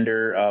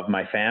defender of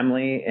my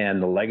family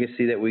and the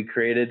legacy that we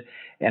created.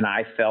 And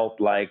I felt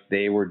like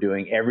they were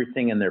doing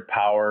everything in their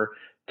power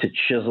to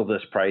chisel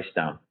this price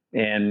down.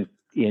 And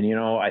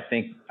I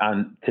think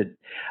on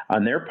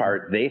their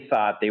part, they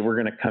thought they were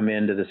going to come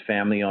into this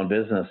family-owned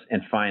business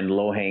and find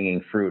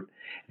low-hanging fruit.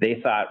 They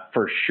thought,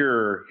 for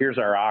sure, here's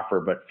our offer,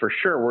 but for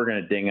sure we're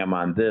going to ding them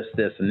on this,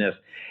 this, and this.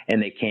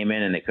 And they came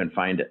in and they couldn't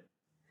find it.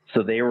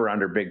 So they were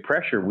under big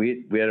pressure.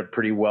 We had a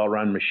pretty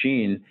well-run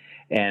machine,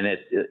 and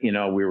we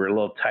were a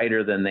little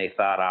tighter than they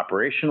thought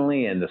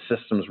operationally, and the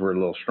systems were a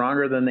little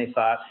stronger than they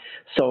thought.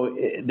 So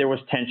there was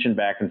tension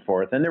back and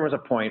forth. And there was a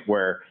point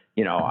where,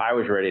 I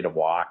was ready to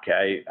walk.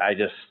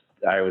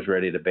 I was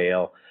ready to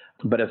bail.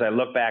 But as I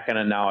look back on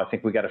it now, I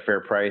think we got a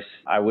fair price.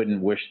 I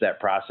wouldn't wish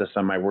that process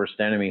on my worst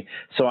enemy.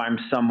 So I'm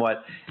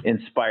somewhat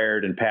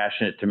inspired and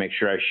passionate to make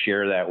sure I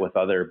share that with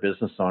other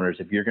business owners.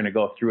 If you're going to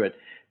go through it,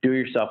 do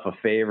yourself a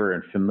favor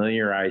and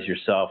familiarize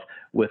yourself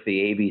with the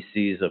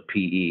ABCs of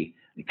PE.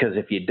 Because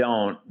if you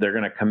don't, they're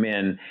going to come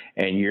in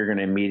and you're going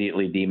to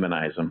immediately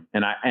demonize them.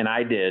 And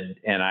I did,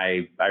 and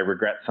I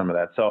regret some of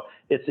that. So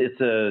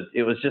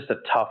it was just a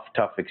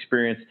tough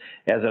experience.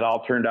 As it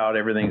all turned out,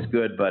 everything's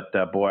good, but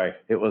boy,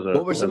 it was a.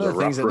 What were some of the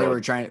things that road. they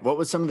were trying? What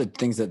was some of the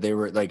things that they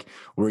were like?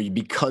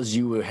 Because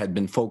you had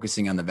been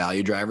focusing on the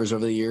value drivers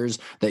over the years,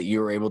 that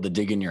you were able to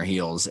dig in your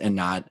heels and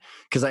not?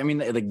 Because I mean,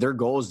 like, their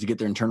goal is to get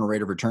their internal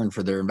rate of return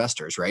for their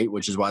investors, right?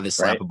 Which is why they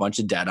slap a bunch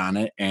of debt on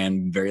it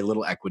and very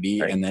little equity,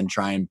 and then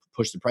try and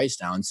push the price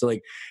down. So,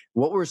 like,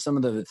 what were some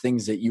of the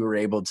things that you were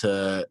able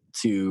to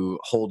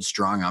hold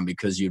strong on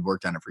because you'd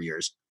worked on it for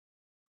years?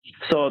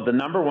 So the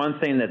number one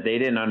thing that they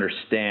didn't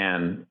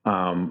understand,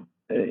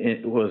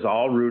 it was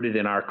all rooted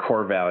in our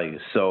core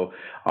values. So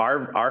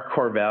our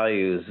core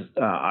values,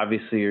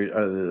 obviously,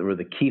 were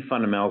the key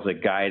fundamentals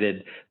that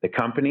guided the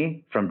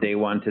company from day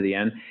one to the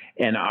end.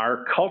 And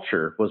our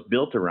culture was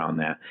built around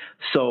that.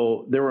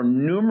 So there were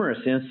numerous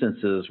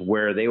instances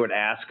where they would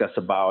ask us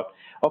about,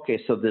 okay,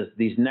 so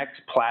these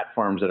next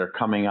platforms that are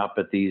coming up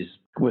with these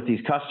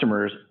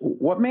customers,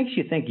 what makes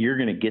you think you're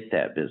going to get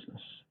that business?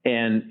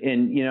 And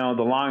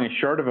the long and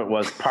short of it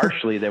was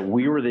partially that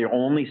we were the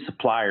only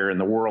supplier in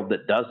the world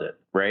that does it,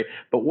 right?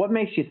 But what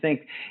makes you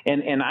think?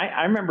 And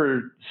I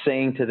remember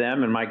saying to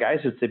them, and my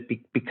guys would say,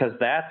 because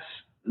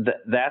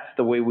that's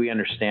the way we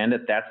understand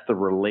it. That's the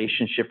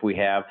relationship we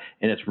have,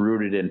 and it's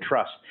rooted in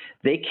trust.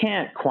 They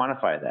can't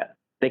quantify that.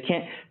 They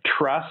can't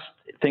trust.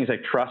 Things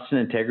like trust and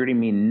integrity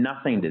mean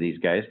nothing to these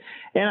guys,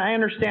 and I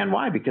understand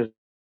why, because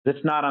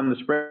it's not on the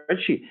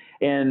spreadsheet.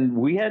 And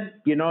we had,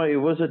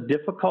 it was a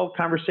difficult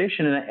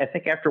conversation. And I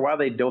think after a while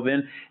they dove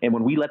in, and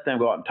when we let them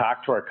go out and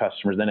talk to our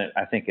customers, then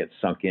I think it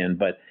sunk in.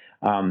 But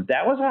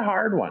That was a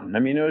hard one. I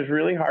mean, it was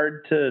really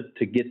hard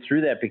to get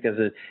through that because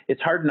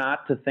it's hard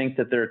not to think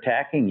that they're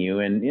attacking you,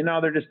 and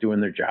they're just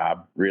doing their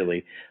job,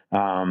 really.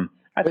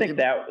 I think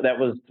that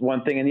was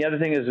one thing, and the other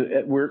thing is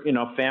we're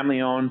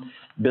family owned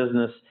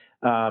business.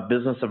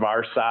 Business of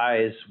our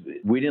size,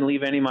 we didn't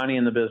leave any money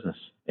in the business.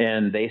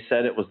 And they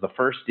said it was the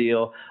first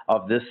deal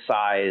of this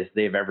size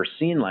they've ever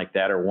seen like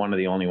that, or one of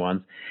the only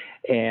ones.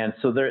 And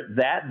so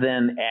that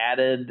then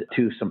added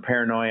to some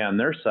paranoia on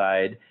their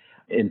side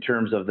in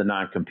terms of the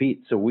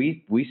non-compete. So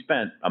we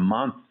spent a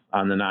month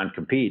on the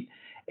non-compete.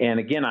 And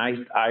again,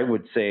 I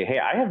would say, hey,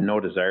 I have no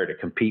desire to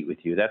compete with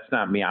you. That's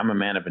not me. I'm a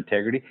man of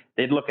integrity.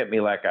 They'd look at me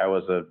like I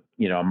was a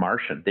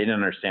Martian. They didn't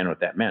understand what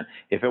that meant.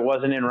 If it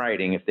wasn't in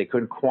writing, if they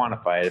couldn't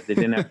quantify it, if they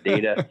didn't have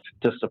data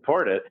to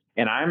support it,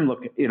 and I'm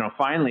looking,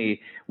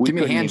 finally, we give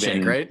me a couldn't handshake,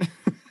 even, right?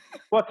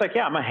 well, it's like,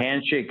 yeah, I'm a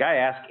handshake guy.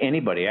 Ask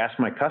anybody, ask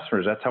my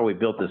customers. That's how we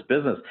built this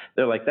business.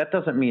 They're like, that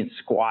doesn't mean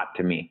squat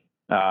to me.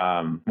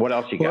 What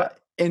else you got?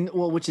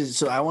 Which is,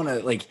 so I want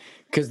to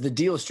because the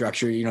deal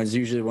structure, is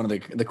usually one of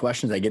the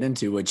questions I get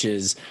into, which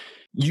is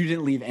you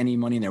didn't leave any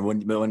money in there.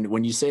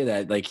 When you say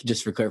that,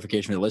 just for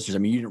clarification for the listeners, I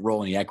mean, you didn't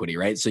roll any equity,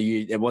 right? So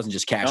it wasn't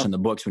just cash on the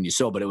books when you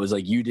sold, but it was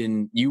like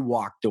you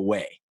walked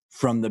away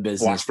from the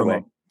business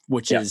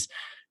which is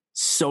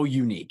so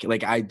unique.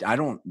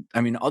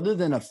 Other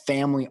than a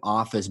family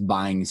office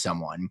buying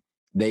someone,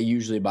 they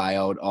usually buy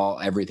out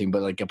everything,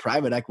 but a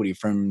private equity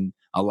from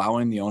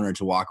allowing the owner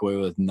to walk away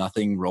with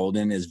nothing rolled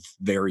in is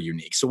very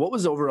unique. So what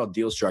was the overall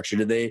deal structure?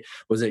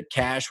 Was it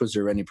cash? Was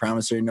there any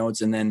promissory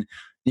notes? And then,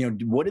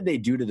 what did they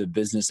do to the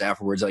business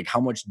afterwards?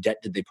 How much debt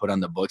did they put on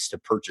the books to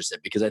purchase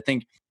it? Because I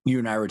think you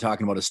and I were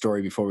talking about a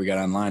story before we got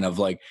online of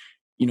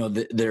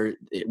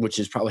which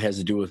is probably has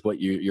to do with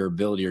what your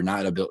ability or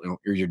not ability,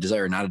 or your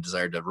desire or not a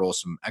desire to roll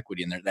some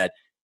equity in there, that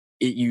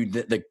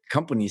the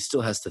company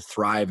still has to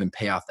thrive and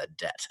pay off that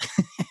debt,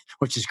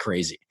 which is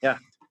crazy. Yeah.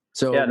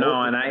 So yeah,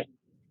 no, and I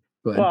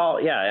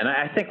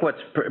think what's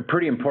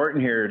pretty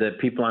important here that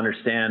people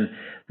understand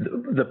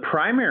the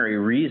primary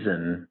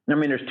reason. I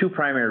mean, there's two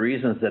primary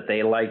reasons that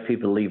they like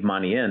people to leave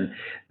money in.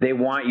 They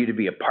want you to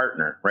be a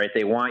partner, right?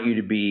 They want you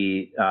to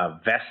be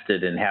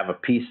vested and have a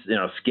piece,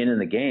 skin in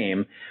the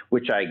game,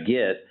 which I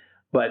get.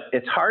 But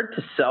it's hard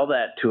to sell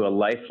that to a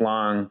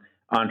lifelong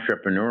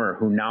entrepreneur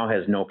who now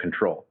has no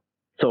control.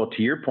 So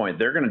to your point,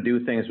 they're going to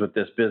do things with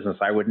this business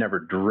I would never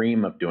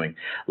dream of doing.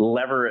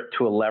 Lever it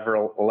to a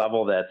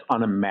level that's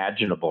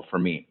unimaginable for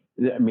me.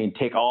 I mean,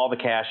 take all the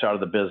cash out of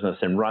the business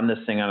and run this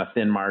thing on a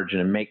thin margin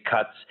and make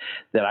cuts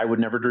that I would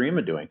never dream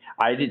of doing.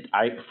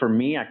 For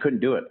me, I couldn't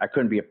do it. I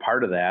couldn't be a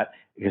part of that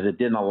because it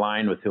didn't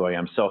align with who I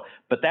am. So,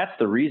 but that's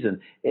the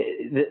reason.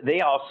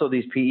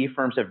 These PE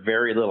firms have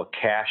very little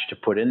cash to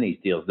put in these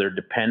deals. They're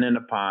dependent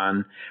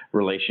upon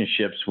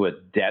relationships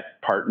with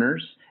debt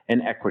partners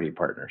and equity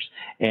partners.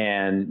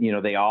 And,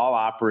 they all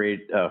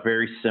operate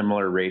very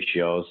similar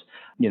ratios,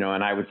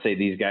 and I would say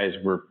these guys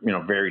were,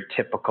 very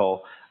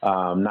typical,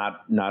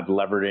 not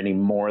levered any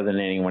more than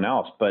anyone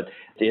else, but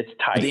it's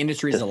tight. The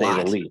industry is a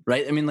lot,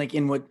 right? I mean,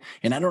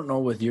 and I don't know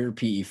with your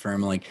PE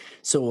firm,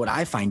 so what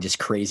I find just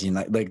crazy, and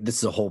this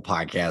is a whole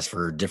podcast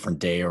for a different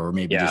day, or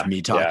maybe just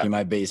me talking in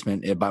my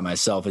basement by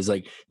myself, is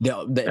the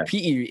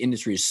PE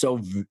industry is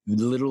so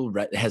little,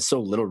 has so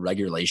little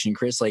regulation,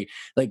 Chris, right.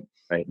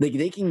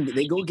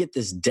 They go get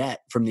this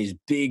debt from these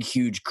big,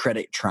 huge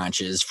credit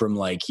tranches from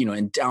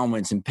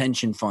endowments and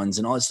pension funds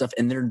and all this stuff.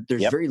 And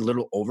there's very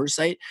little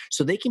oversight.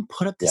 So they can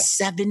put up to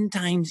 7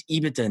 times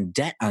EBITDA in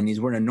debt on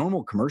these, where a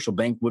normal commercial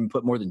bank wouldn't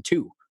put more than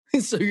 2.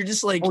 So you're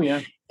just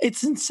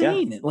it's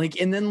insane.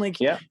 And then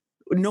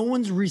no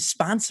one's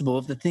responsible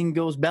if the thing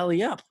goes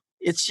belly up.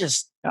 It's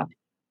just,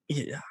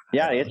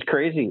 it's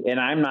crazy. And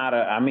I'm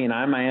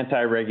an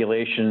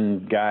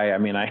anti-regulation guy. I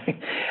mean,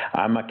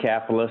 I'm a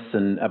capitalist,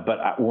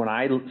 but when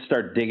I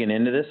start digging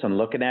into this and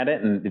looking at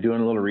it and doing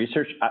a little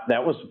research,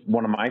 that was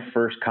one of my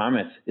first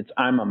comments.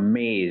 I'm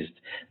amazed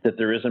that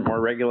there isn't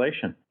more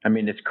regulation. I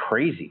mean, it's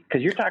crazy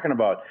because you're talking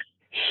about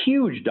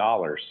huge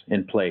dollars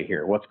in play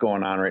here. What's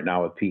going on right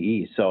now with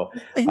PE? So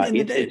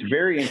it's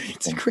very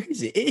interesting. It's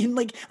crazy. And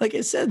like I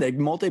said, that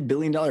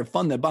multi-billion-dollar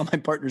fund that bought my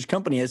partner's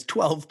company has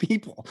 12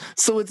 people.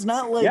 So it's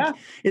not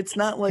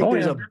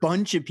there's a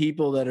bunch of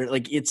people that are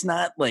it's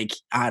not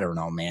I don't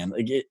know, man.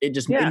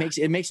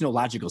 It makes no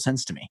logical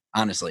sense to me,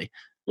 honestly.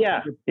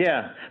 Yeah.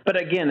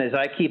 But again, as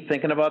I keep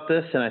thinking about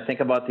this and I think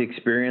about the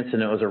experience,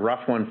 and it was a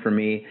rough one for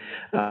me,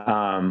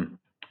 I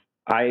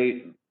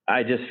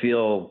just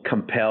feel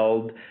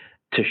compelled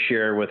to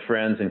share with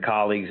friends and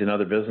colleagues and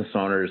other business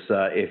owners.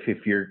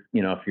 If you're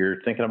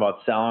thinking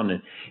about selling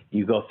and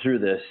you go through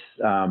this,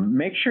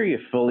 make sure you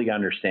fully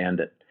understand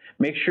it.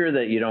 Make sure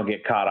that you don't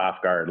get caught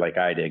off guard like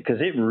I did,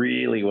 because it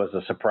really was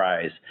a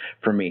surprise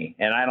for me.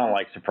 And I don't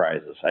like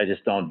surprises. I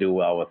just don't do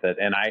well with it.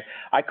 And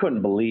I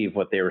couldn't believe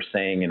what they were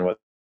saying and what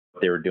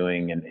they were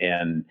doing.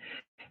 And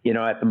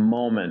at the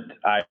moment,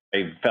 I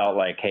felt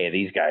like, hey,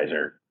 these guys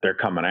they're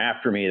coming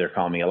after me. They're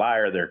calling me a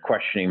liar. They're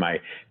questioning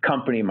my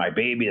company, my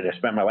baby that I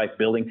spent my life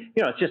building.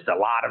 It's just a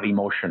lot of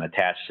emotion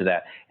attached to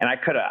that. And I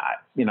could have,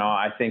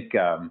 I think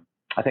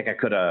I think I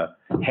could have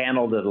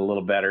handled it a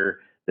little better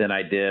than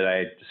I did.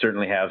 I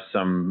certainly have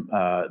some,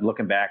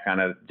 looking back on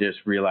it, just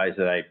realized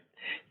that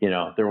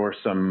there were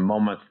some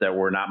moments that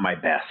were not my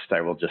best.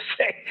 I will just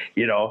say,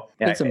 It's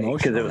because it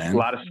emotional, was a man.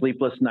 lot of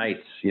sleepless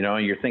nights,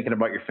 you're thinking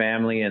about your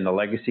family and the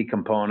legacy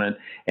component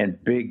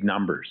and big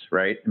numbers,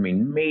 right? I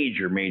mean,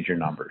 major, major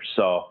numbers.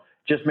 So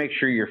just make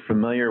sure you're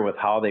familiar with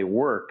how they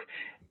work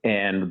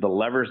and the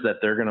levers that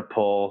they're going to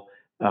pull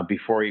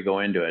before you go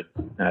into it.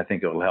 And I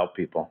think it will help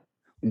people.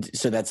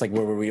 So that's like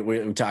where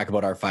we talk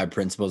about our 5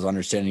 principles,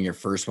 understanding your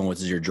first one,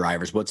 which is your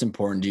drivers. What's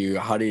important to you?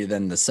 How do you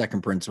then the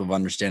second principle of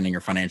understanding your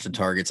financial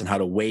targets and how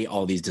to weigh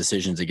all these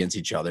decisions against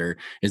each other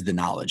is the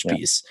knowledge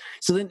piece.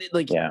 So then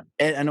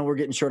I know we're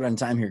getting short on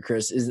time here,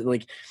 Chris. Is it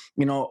like,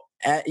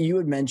 you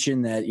had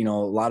mentioned that, a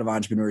lot of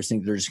entrepreneurs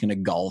think they're just going to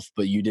golf,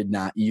 but you did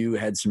not. You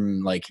had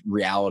some like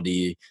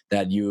reality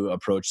that you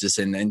approached this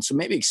in. And so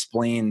maybe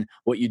explain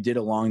what you did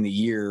along the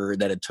year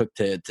that it took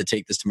to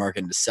take this to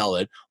market and to sell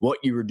it, what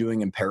you were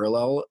doing in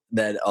parallel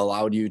that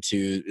allowed you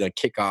to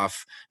kick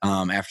off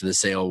after the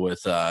sale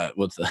with a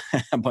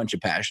bunch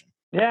of passion.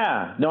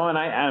 Yeah, no, and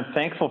I'm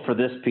thankful for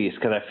this piece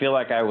because I feel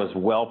like I was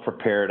well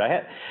prepared.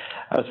 I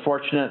was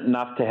fortunate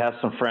enough to have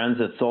some friends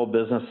that sold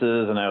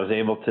businesses, and I was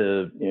able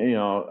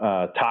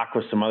to, talk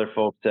with some other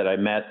folks that I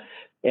met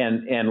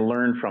and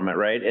learn from it,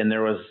 right? And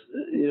there was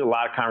a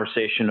lot of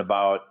conversation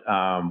about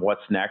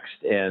what's next,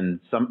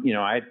 and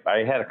I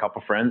had a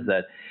couple friends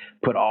that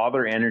put all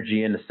their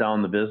energy into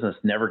selling the business,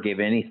 never gave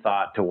any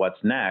thought to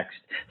what's next.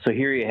 So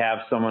here you have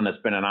someone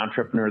that's been an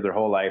entrepreneur their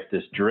whole life,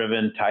 this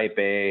driven type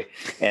A,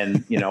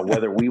 and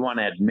whether we want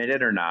to admit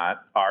it or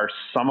not,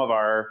 some of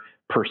our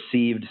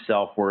perceived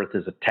self-worth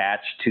is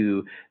attached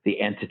to the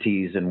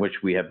entities in which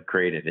we have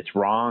created. It's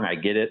wrong, I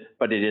get it,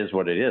 but it is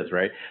what it is,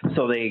 right?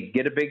 So they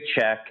get a big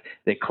check,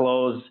 they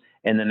close,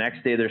 and the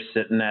next day they're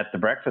sitting at the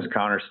breakfast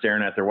counter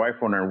staring at their wife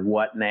wondering,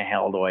 what in the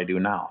hell do I do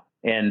now?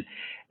 And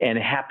it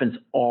happens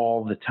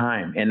all the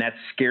time. And that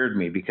scared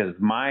me because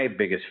my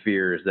biggest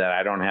fear is that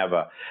I don't have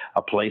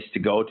a place to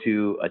go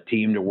to, a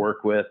team to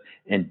work with,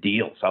 and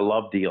deals. I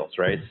love deals,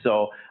 right?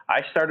 So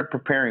I started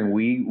preparing.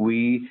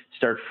 We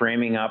start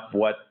framing up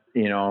what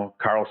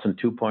Carlson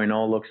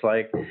 2.0 looks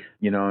like,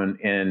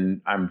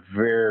 and I'm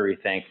very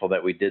thankful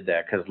that we did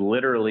that because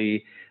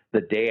literally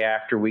the day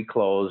after we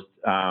closed,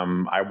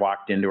 I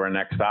walked into our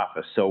next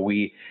office. So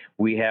we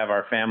have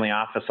our family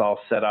office all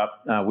set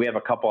up. We have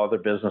a couple other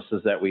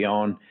businesses that we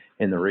own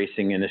in the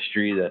racing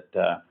industry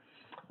that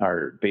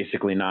are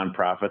basically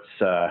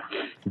nonprofits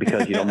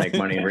because you don't make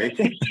money in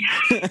racing.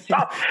 So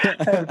I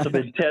have some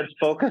intense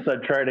focus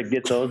on trying to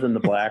get those in the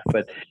black.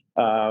 But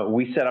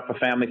we set up a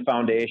family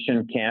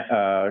foundation,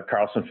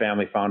 Carlson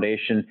Family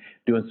Foundation,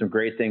 doing some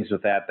great things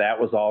with that. That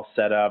was all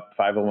set up,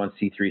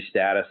 501c3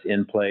 status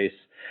in place.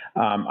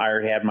 I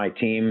already had my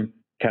team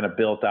kind of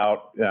built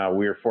out.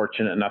 We were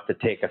fortunate enough to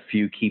take a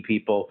few key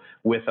people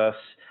with us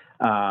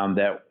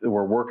that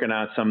were working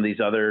on some of these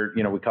other,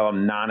 we call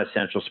them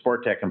non-essential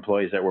sport tech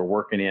employees that were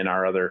working in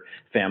our other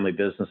family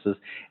businesses.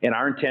 And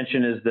our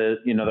intention is that,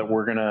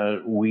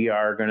 that we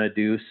are going to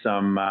do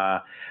some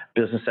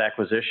business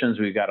acquisitions.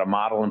 We've got a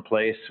model in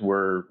place.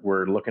 We're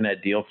looking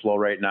at deal flow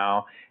right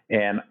now.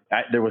 And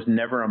there was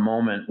never a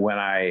moment when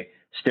I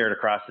stared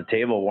across the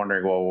table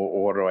wondering, well,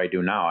 what do I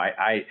do now?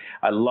 I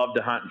love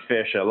to hunt and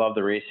fish. I love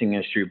the racing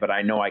industry, but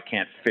I know I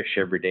can't fish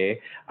every day.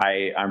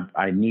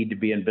 I need to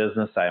be in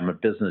business. I am a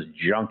business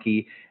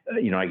junkie.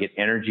 I get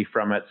energy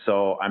from it.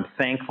 So I'm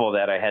thankful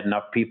that I had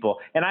enough people.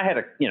 And I had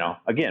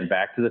again,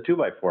 back to the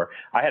 2x4,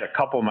 I had a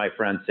couple of my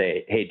friends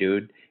say, hey,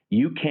 dude,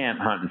 you can't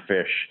hunt and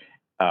fish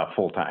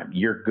full time.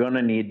 You're going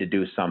to need to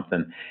do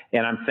something.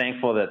 And I'm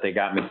thankful that they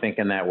got me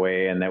thinking that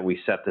way and that we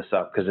set this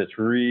up because it's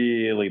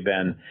really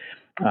been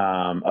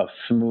a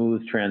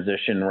smooth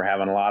transition. We're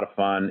having a lot of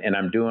fun and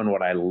I'm doing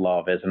what I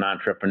love as an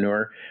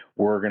entrepreneur.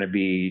 We're going to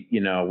be,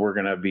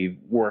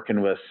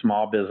 working with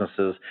small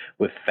businesses,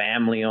 with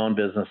family owned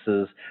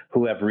businesses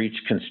who have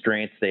reached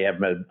constraints. They have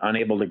been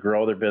unable to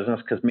grow their business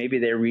because maybe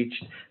they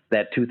reached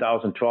that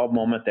 2012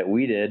 moment that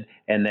we did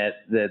and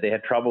that they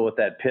had trouble with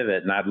that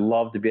pivot. And I'd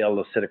love to be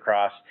able to sit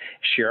across,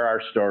 share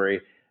our story,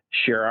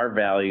 share our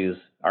values,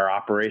 our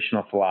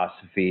operational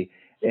philosophy,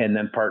 and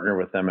then partner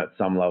with them at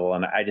some level.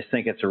 And I just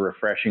think it's a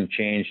refreshing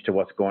change to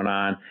what's going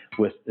on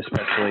with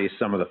especially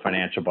some of the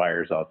financial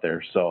buyers out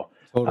there. So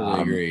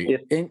totally agree.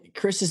 And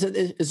Chris,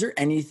 is there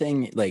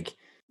anything like,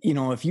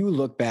 if you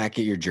look back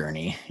at your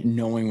journey,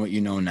 knowing what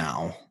you know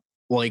now,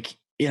 like,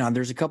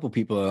 there's a couple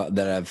people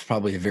that have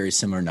probably very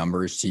similar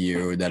numbers to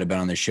you that have been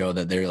on the show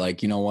that they're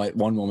like, you know what?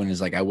 One woman is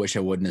like, I wish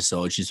I wouldn't have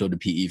sold. She sold a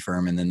PE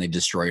firm and then they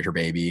destroyed her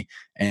baby.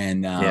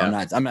 And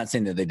I'm not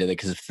saying that they did it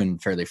because it's been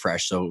fairly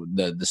fresh. So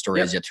the story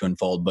has yet to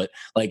unfold, but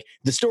like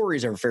the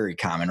stories are very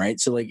common,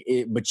 right? So like,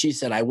 but she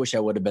said, I wish I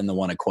would have been the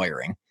one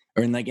acquiring.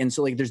 And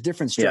so there's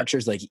different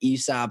structures like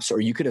ESOPs, or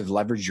you could have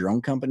leveraged your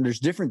own company. There's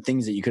different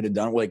things that you could have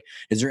done. Like,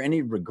 is there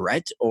any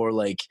regret or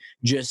like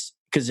just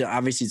because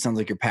obviously it sounds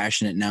like you're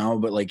passionate now,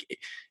 but like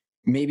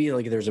maybe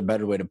like there's a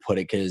better way to put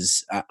it.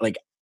 Cause like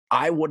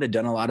I would have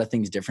done a lot of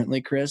things differently,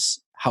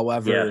 Chris.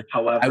 However,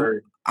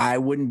 However, I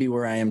wouldn't be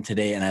where I am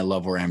today, and I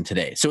love where I am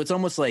today. So it's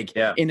almost like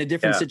in a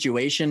different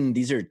situation,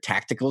 these are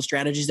tactical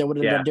strategies that would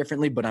have done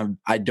differently, but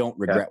I don't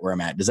regret where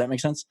I'm at. Does that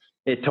make sense?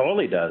 It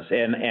totally does.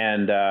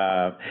 And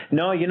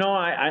no,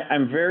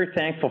 I'm very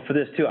thankful for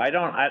this too.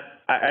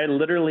 I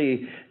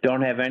literally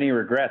don't have any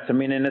regrets. I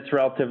mean, and it's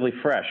relatively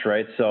fresh,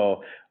 right?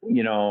 So,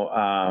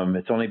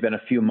 it's only been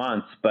a few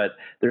months, but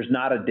there's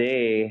not a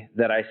day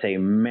that I say,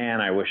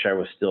 man, I wish I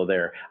was still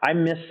there. I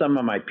miss some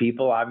of my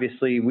people.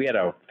 Obviously, we had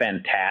a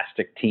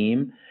fantastic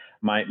team.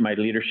 My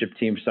leadership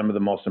team, some of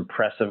the most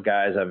impressive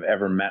guys I've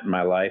ever met in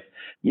my life.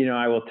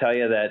 I will tell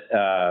you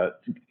that,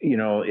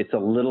 it's a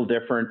little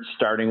different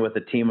starting with a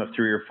team of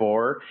 3 or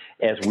 4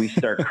 as we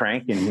start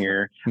cranking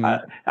here.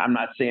 I'm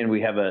not saying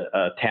we have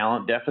a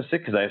talent deficit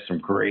because I have some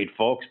great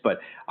folks, but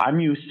I'm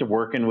used to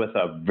working with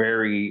a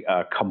very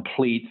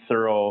complete,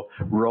 thorough,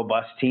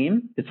 robust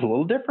team. It's a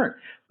little different,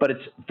 but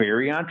it's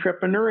very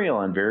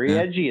entrepreneurial and very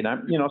edgy. And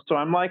so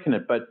I'm liking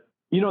it. But,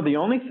 the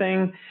only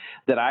thing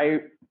that I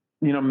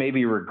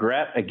maybe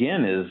regret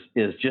again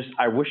is just,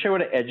 I wish I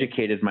would have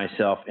educated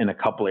myself in a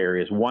couple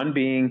areas. One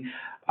being,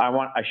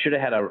 I should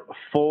have had a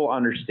full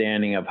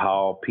understanding of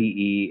how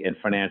PE and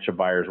financial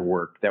buyers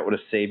work. That would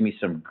have saved me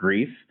some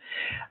grief.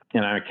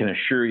 And I can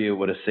assure you it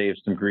would have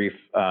saved some grief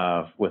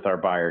with our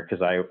buyer,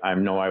 because I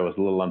know I was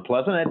a little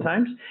unpleasant at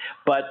times.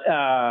 But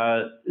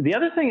the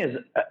other thing is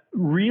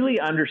really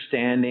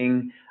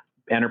understanding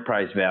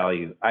enterprise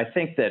value. I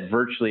think that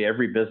virtually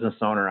every business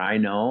owner I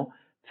know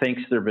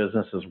thinks their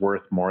business is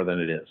worth more than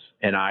it is.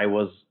 And I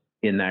was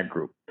in that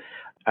group.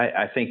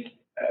 I think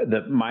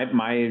that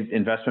my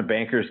investment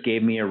bankers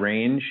gave me a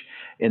range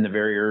in the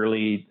very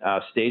early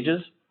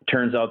stages.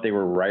 Turns out they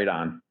were right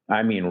on.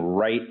 I mean,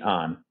 right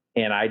on.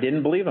 And I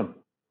didn't believe them.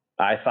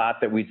 I thought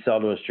that we'd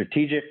sell to a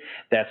strategic,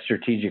 that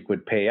strategic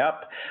would pay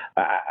up.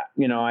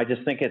 I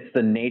just think it's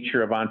the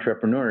nature of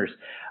entrepreneurs.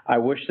 I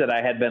wish that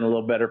I had been a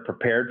little better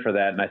prepared for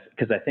that.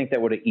 Because I think that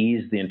would have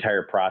eased the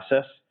entire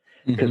process.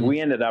 Because we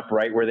ended up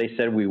right where they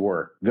said we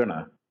were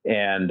gonna.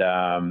 And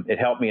it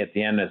helped me at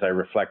the end as I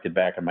reflected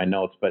back on my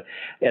notes. But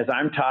as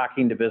I'm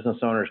talking to business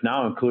owners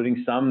now,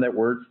 including some that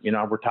we're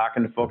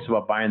talking to folks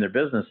about buying their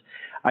business,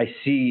 I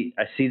see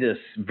this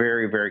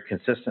very, very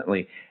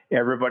consistently.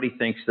 Everybody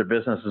thinks their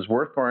business is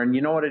worth more. And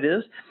you know what it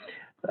is?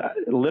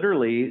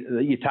 Literally,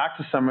 you talk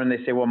to someone,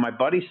 they say, well, my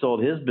buddy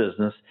sold his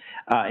business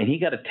and he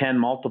got a 10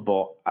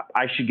 multiple.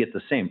 I should get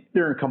the same.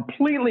 They're in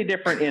completely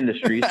different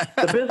industries.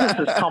 The business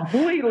is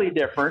completely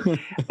different,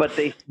 but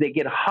they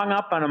get hung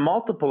up on a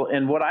multiple.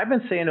 And what I've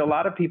been saying to a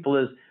lot of people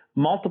is,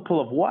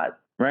 multiple of what?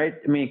 Right?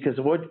 I mean, because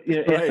that's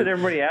what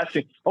everybody asks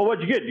me. Oh,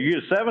 what'd you get? You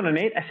get a 7 and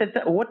 8? I said,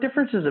 what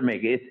difference does it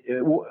make?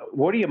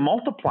 What are you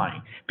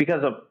multiplying?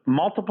 Because a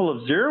multiple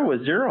of 0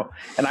 is 0.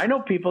 And I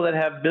know people that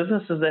have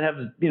businesses that have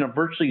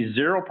virtually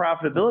 0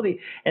 profitability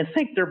and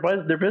think their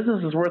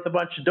business is worth a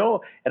bunch of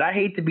dough. And I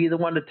hate to be the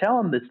one to tell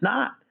them it's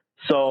not.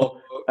 So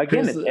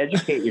again, it's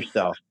educate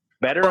yourself.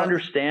 Better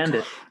understand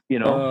it,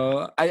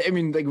 I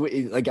mean,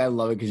 like I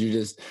love it because you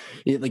just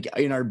like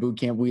in our boot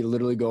camp, we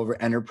literally go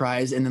over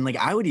enterprise, and then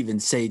I would even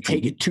say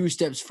take it 2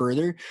 steps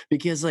further,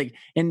 because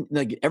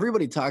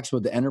everybody talks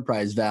about the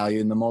enterprise value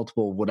and the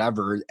multiple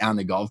whatever on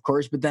the golf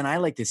course, but then I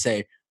like to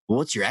say, well,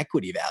 what's your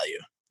equity value?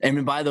 I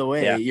mean, by the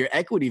way, your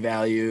equity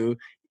value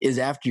is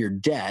after your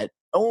debt.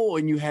 Oh,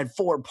 and you had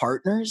 4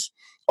 partners.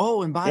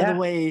 Oh, and by the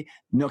way,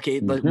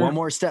 one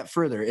more step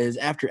further is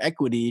after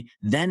equity,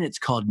 then it's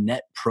called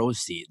net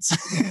proceeds.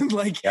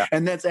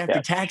 And that's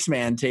after tax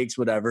man takes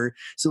whatever.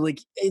 So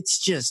it's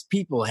just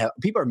people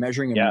are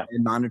measuring and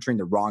monitoring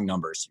the wrong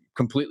numbers,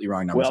 completely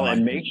wrong numbers. Well,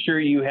 and make sure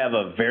you have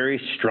a very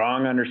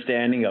strong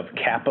understanding of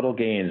capital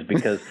gains,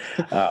 because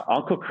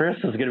Uncle Chris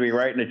is going to be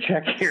writing a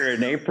check here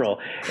in April,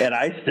 and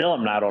I still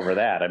am not over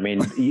that. I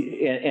mean,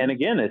 and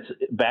again, it's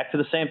back to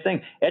the same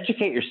thing.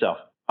 Educate yourself.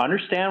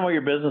 Understand what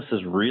your business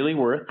is really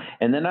worth,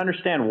 and then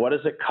understand what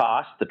does it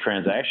cost, the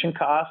transaction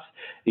costs.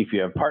 If you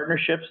have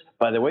partnerships,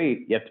 by the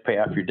way, you have to pay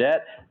off your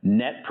debt,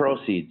 net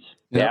proceeds.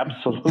 Yep.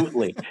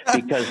 Absolutely.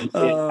 Because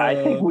I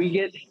think we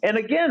get, and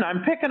again,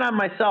 I'm picking on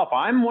myself.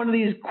 I'm one of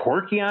these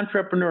quirky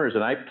entrepreneurs,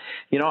 and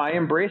I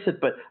embrace it,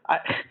 but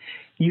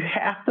you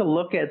have to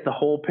look at the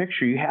whole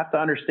picture. You have to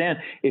understand.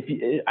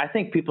 I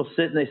think people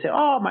sit and they say,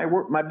 "Oh,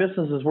 my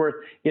business is worth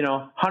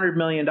 $100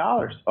 million."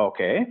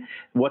 Okay,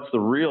 what's the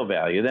real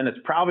value? Then it's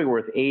probably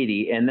worth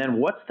 80. And then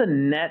what's the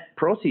net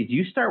proceeds?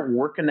 You start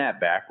working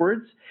that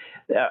backwards.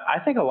 I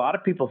think a lot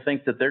of people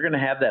think that they're going to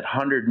have that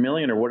 100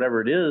 million or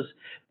whatever it is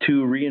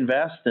to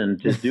reinvest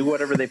and to do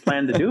whatever they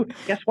plan to do.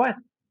 Guess what?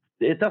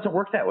 It doesn't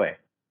work that way.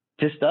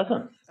 Just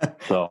doesn't.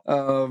 So.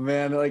 Oh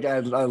man, I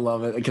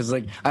love it, because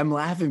I'm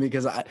laughing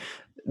because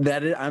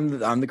I'm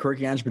the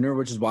quirky entrepreneur,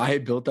 which is why I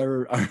built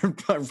our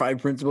 5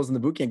 principles in the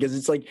bootcamp, because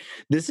it's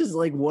this is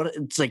what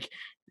it's like.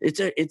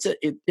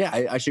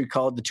 I should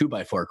call it the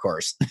 2x4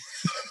 course.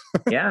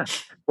 Yeah.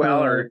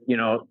 Well, or,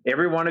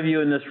 every one of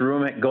you in this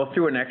room, go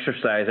through an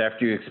exercise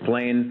after you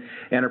explain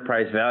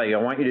enterprise value.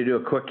 I want you to do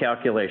a quick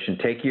calculation.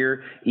 Take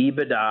your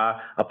EBITDA,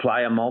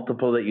 apply a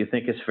multiple that you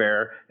think is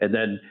fair, and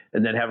then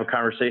have a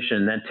conversation,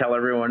 and then tell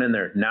everyone in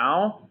there.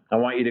 Now, I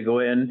want you to go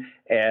in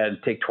and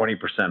take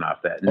 20%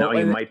 off that. Now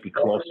you might be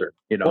closer,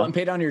 Well, and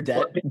pay down your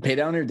debt,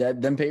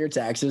 then pay your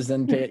taxes,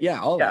 then pay it.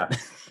 Yeah, all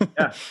that.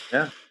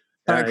 Yeah.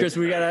 All right, Chris,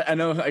 I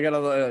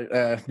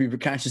gotta be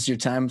conscious of your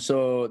time.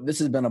 So this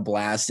has been a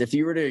blast. If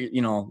you were to,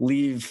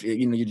 leave,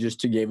 you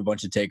just gave a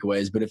bunch of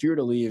takeaways, but if you were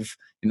to leave,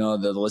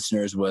 the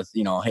listeners with,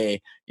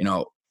 hey,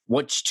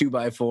 which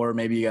 2x4,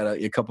 maybe you got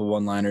a couple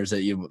one-liners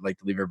that you would like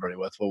to leave everybody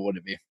with, what would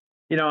it be?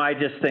 I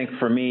just think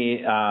for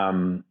me,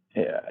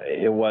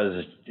 it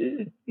was,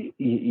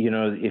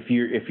 if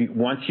you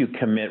once you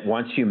commit,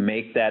 once you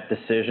make that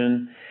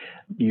decision,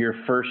 your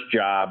first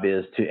job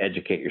is to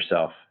educate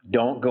yourself.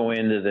 Don't go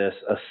into this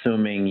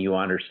assuming you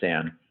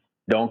understand.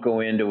 Don't go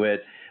into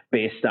it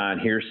based on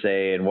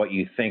hearsay and what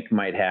you think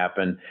might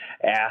happen.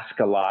 Ask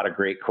a lot of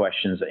great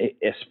questions,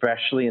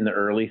 especially in the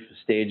early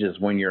stages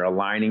when you're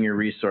aligning your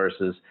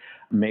resources.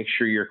 Make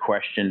sure your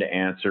question to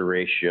answer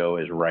ratio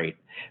is right.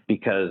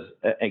 Because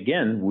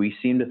again, we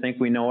seem to think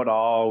we know it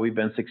all. We've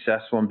been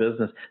successful in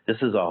business. This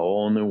is a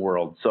whole new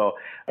world. So,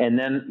 and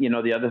then,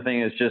 the other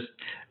thing is just,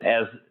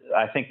 as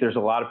I think there's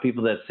a lot of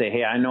people that say,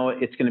 hey, I know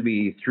it's going to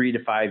be 3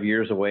 to 5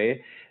 years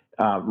away.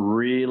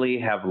 Really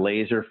have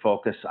laser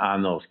focus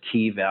on those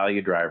key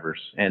value drivers.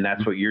 And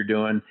that's what you're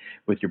doing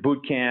with your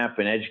boot camp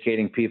and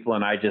educating people.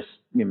 And I just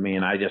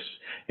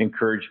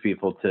encourage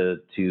people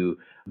to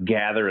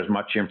gather as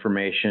much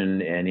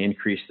information and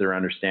increase their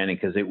understanding,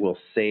 because it will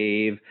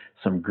save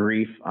some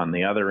grief on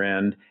the other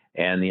end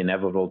and the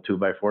inevitable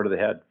 2x4 to the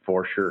head,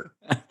 for sure.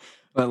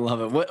 I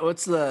love it.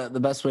 What's the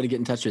best way to get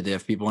in touch with you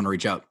if people want to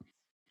reach out?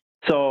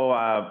 So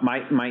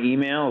my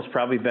email is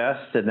probably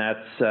best, and that's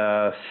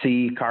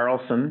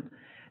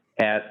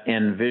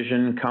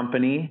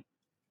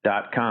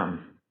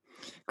ccarlson@envisioncompany.com.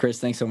 Chris,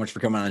 thanks so much for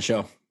coming on the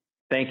show.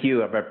 Thank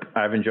you.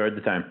 I've enjoyed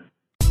the time.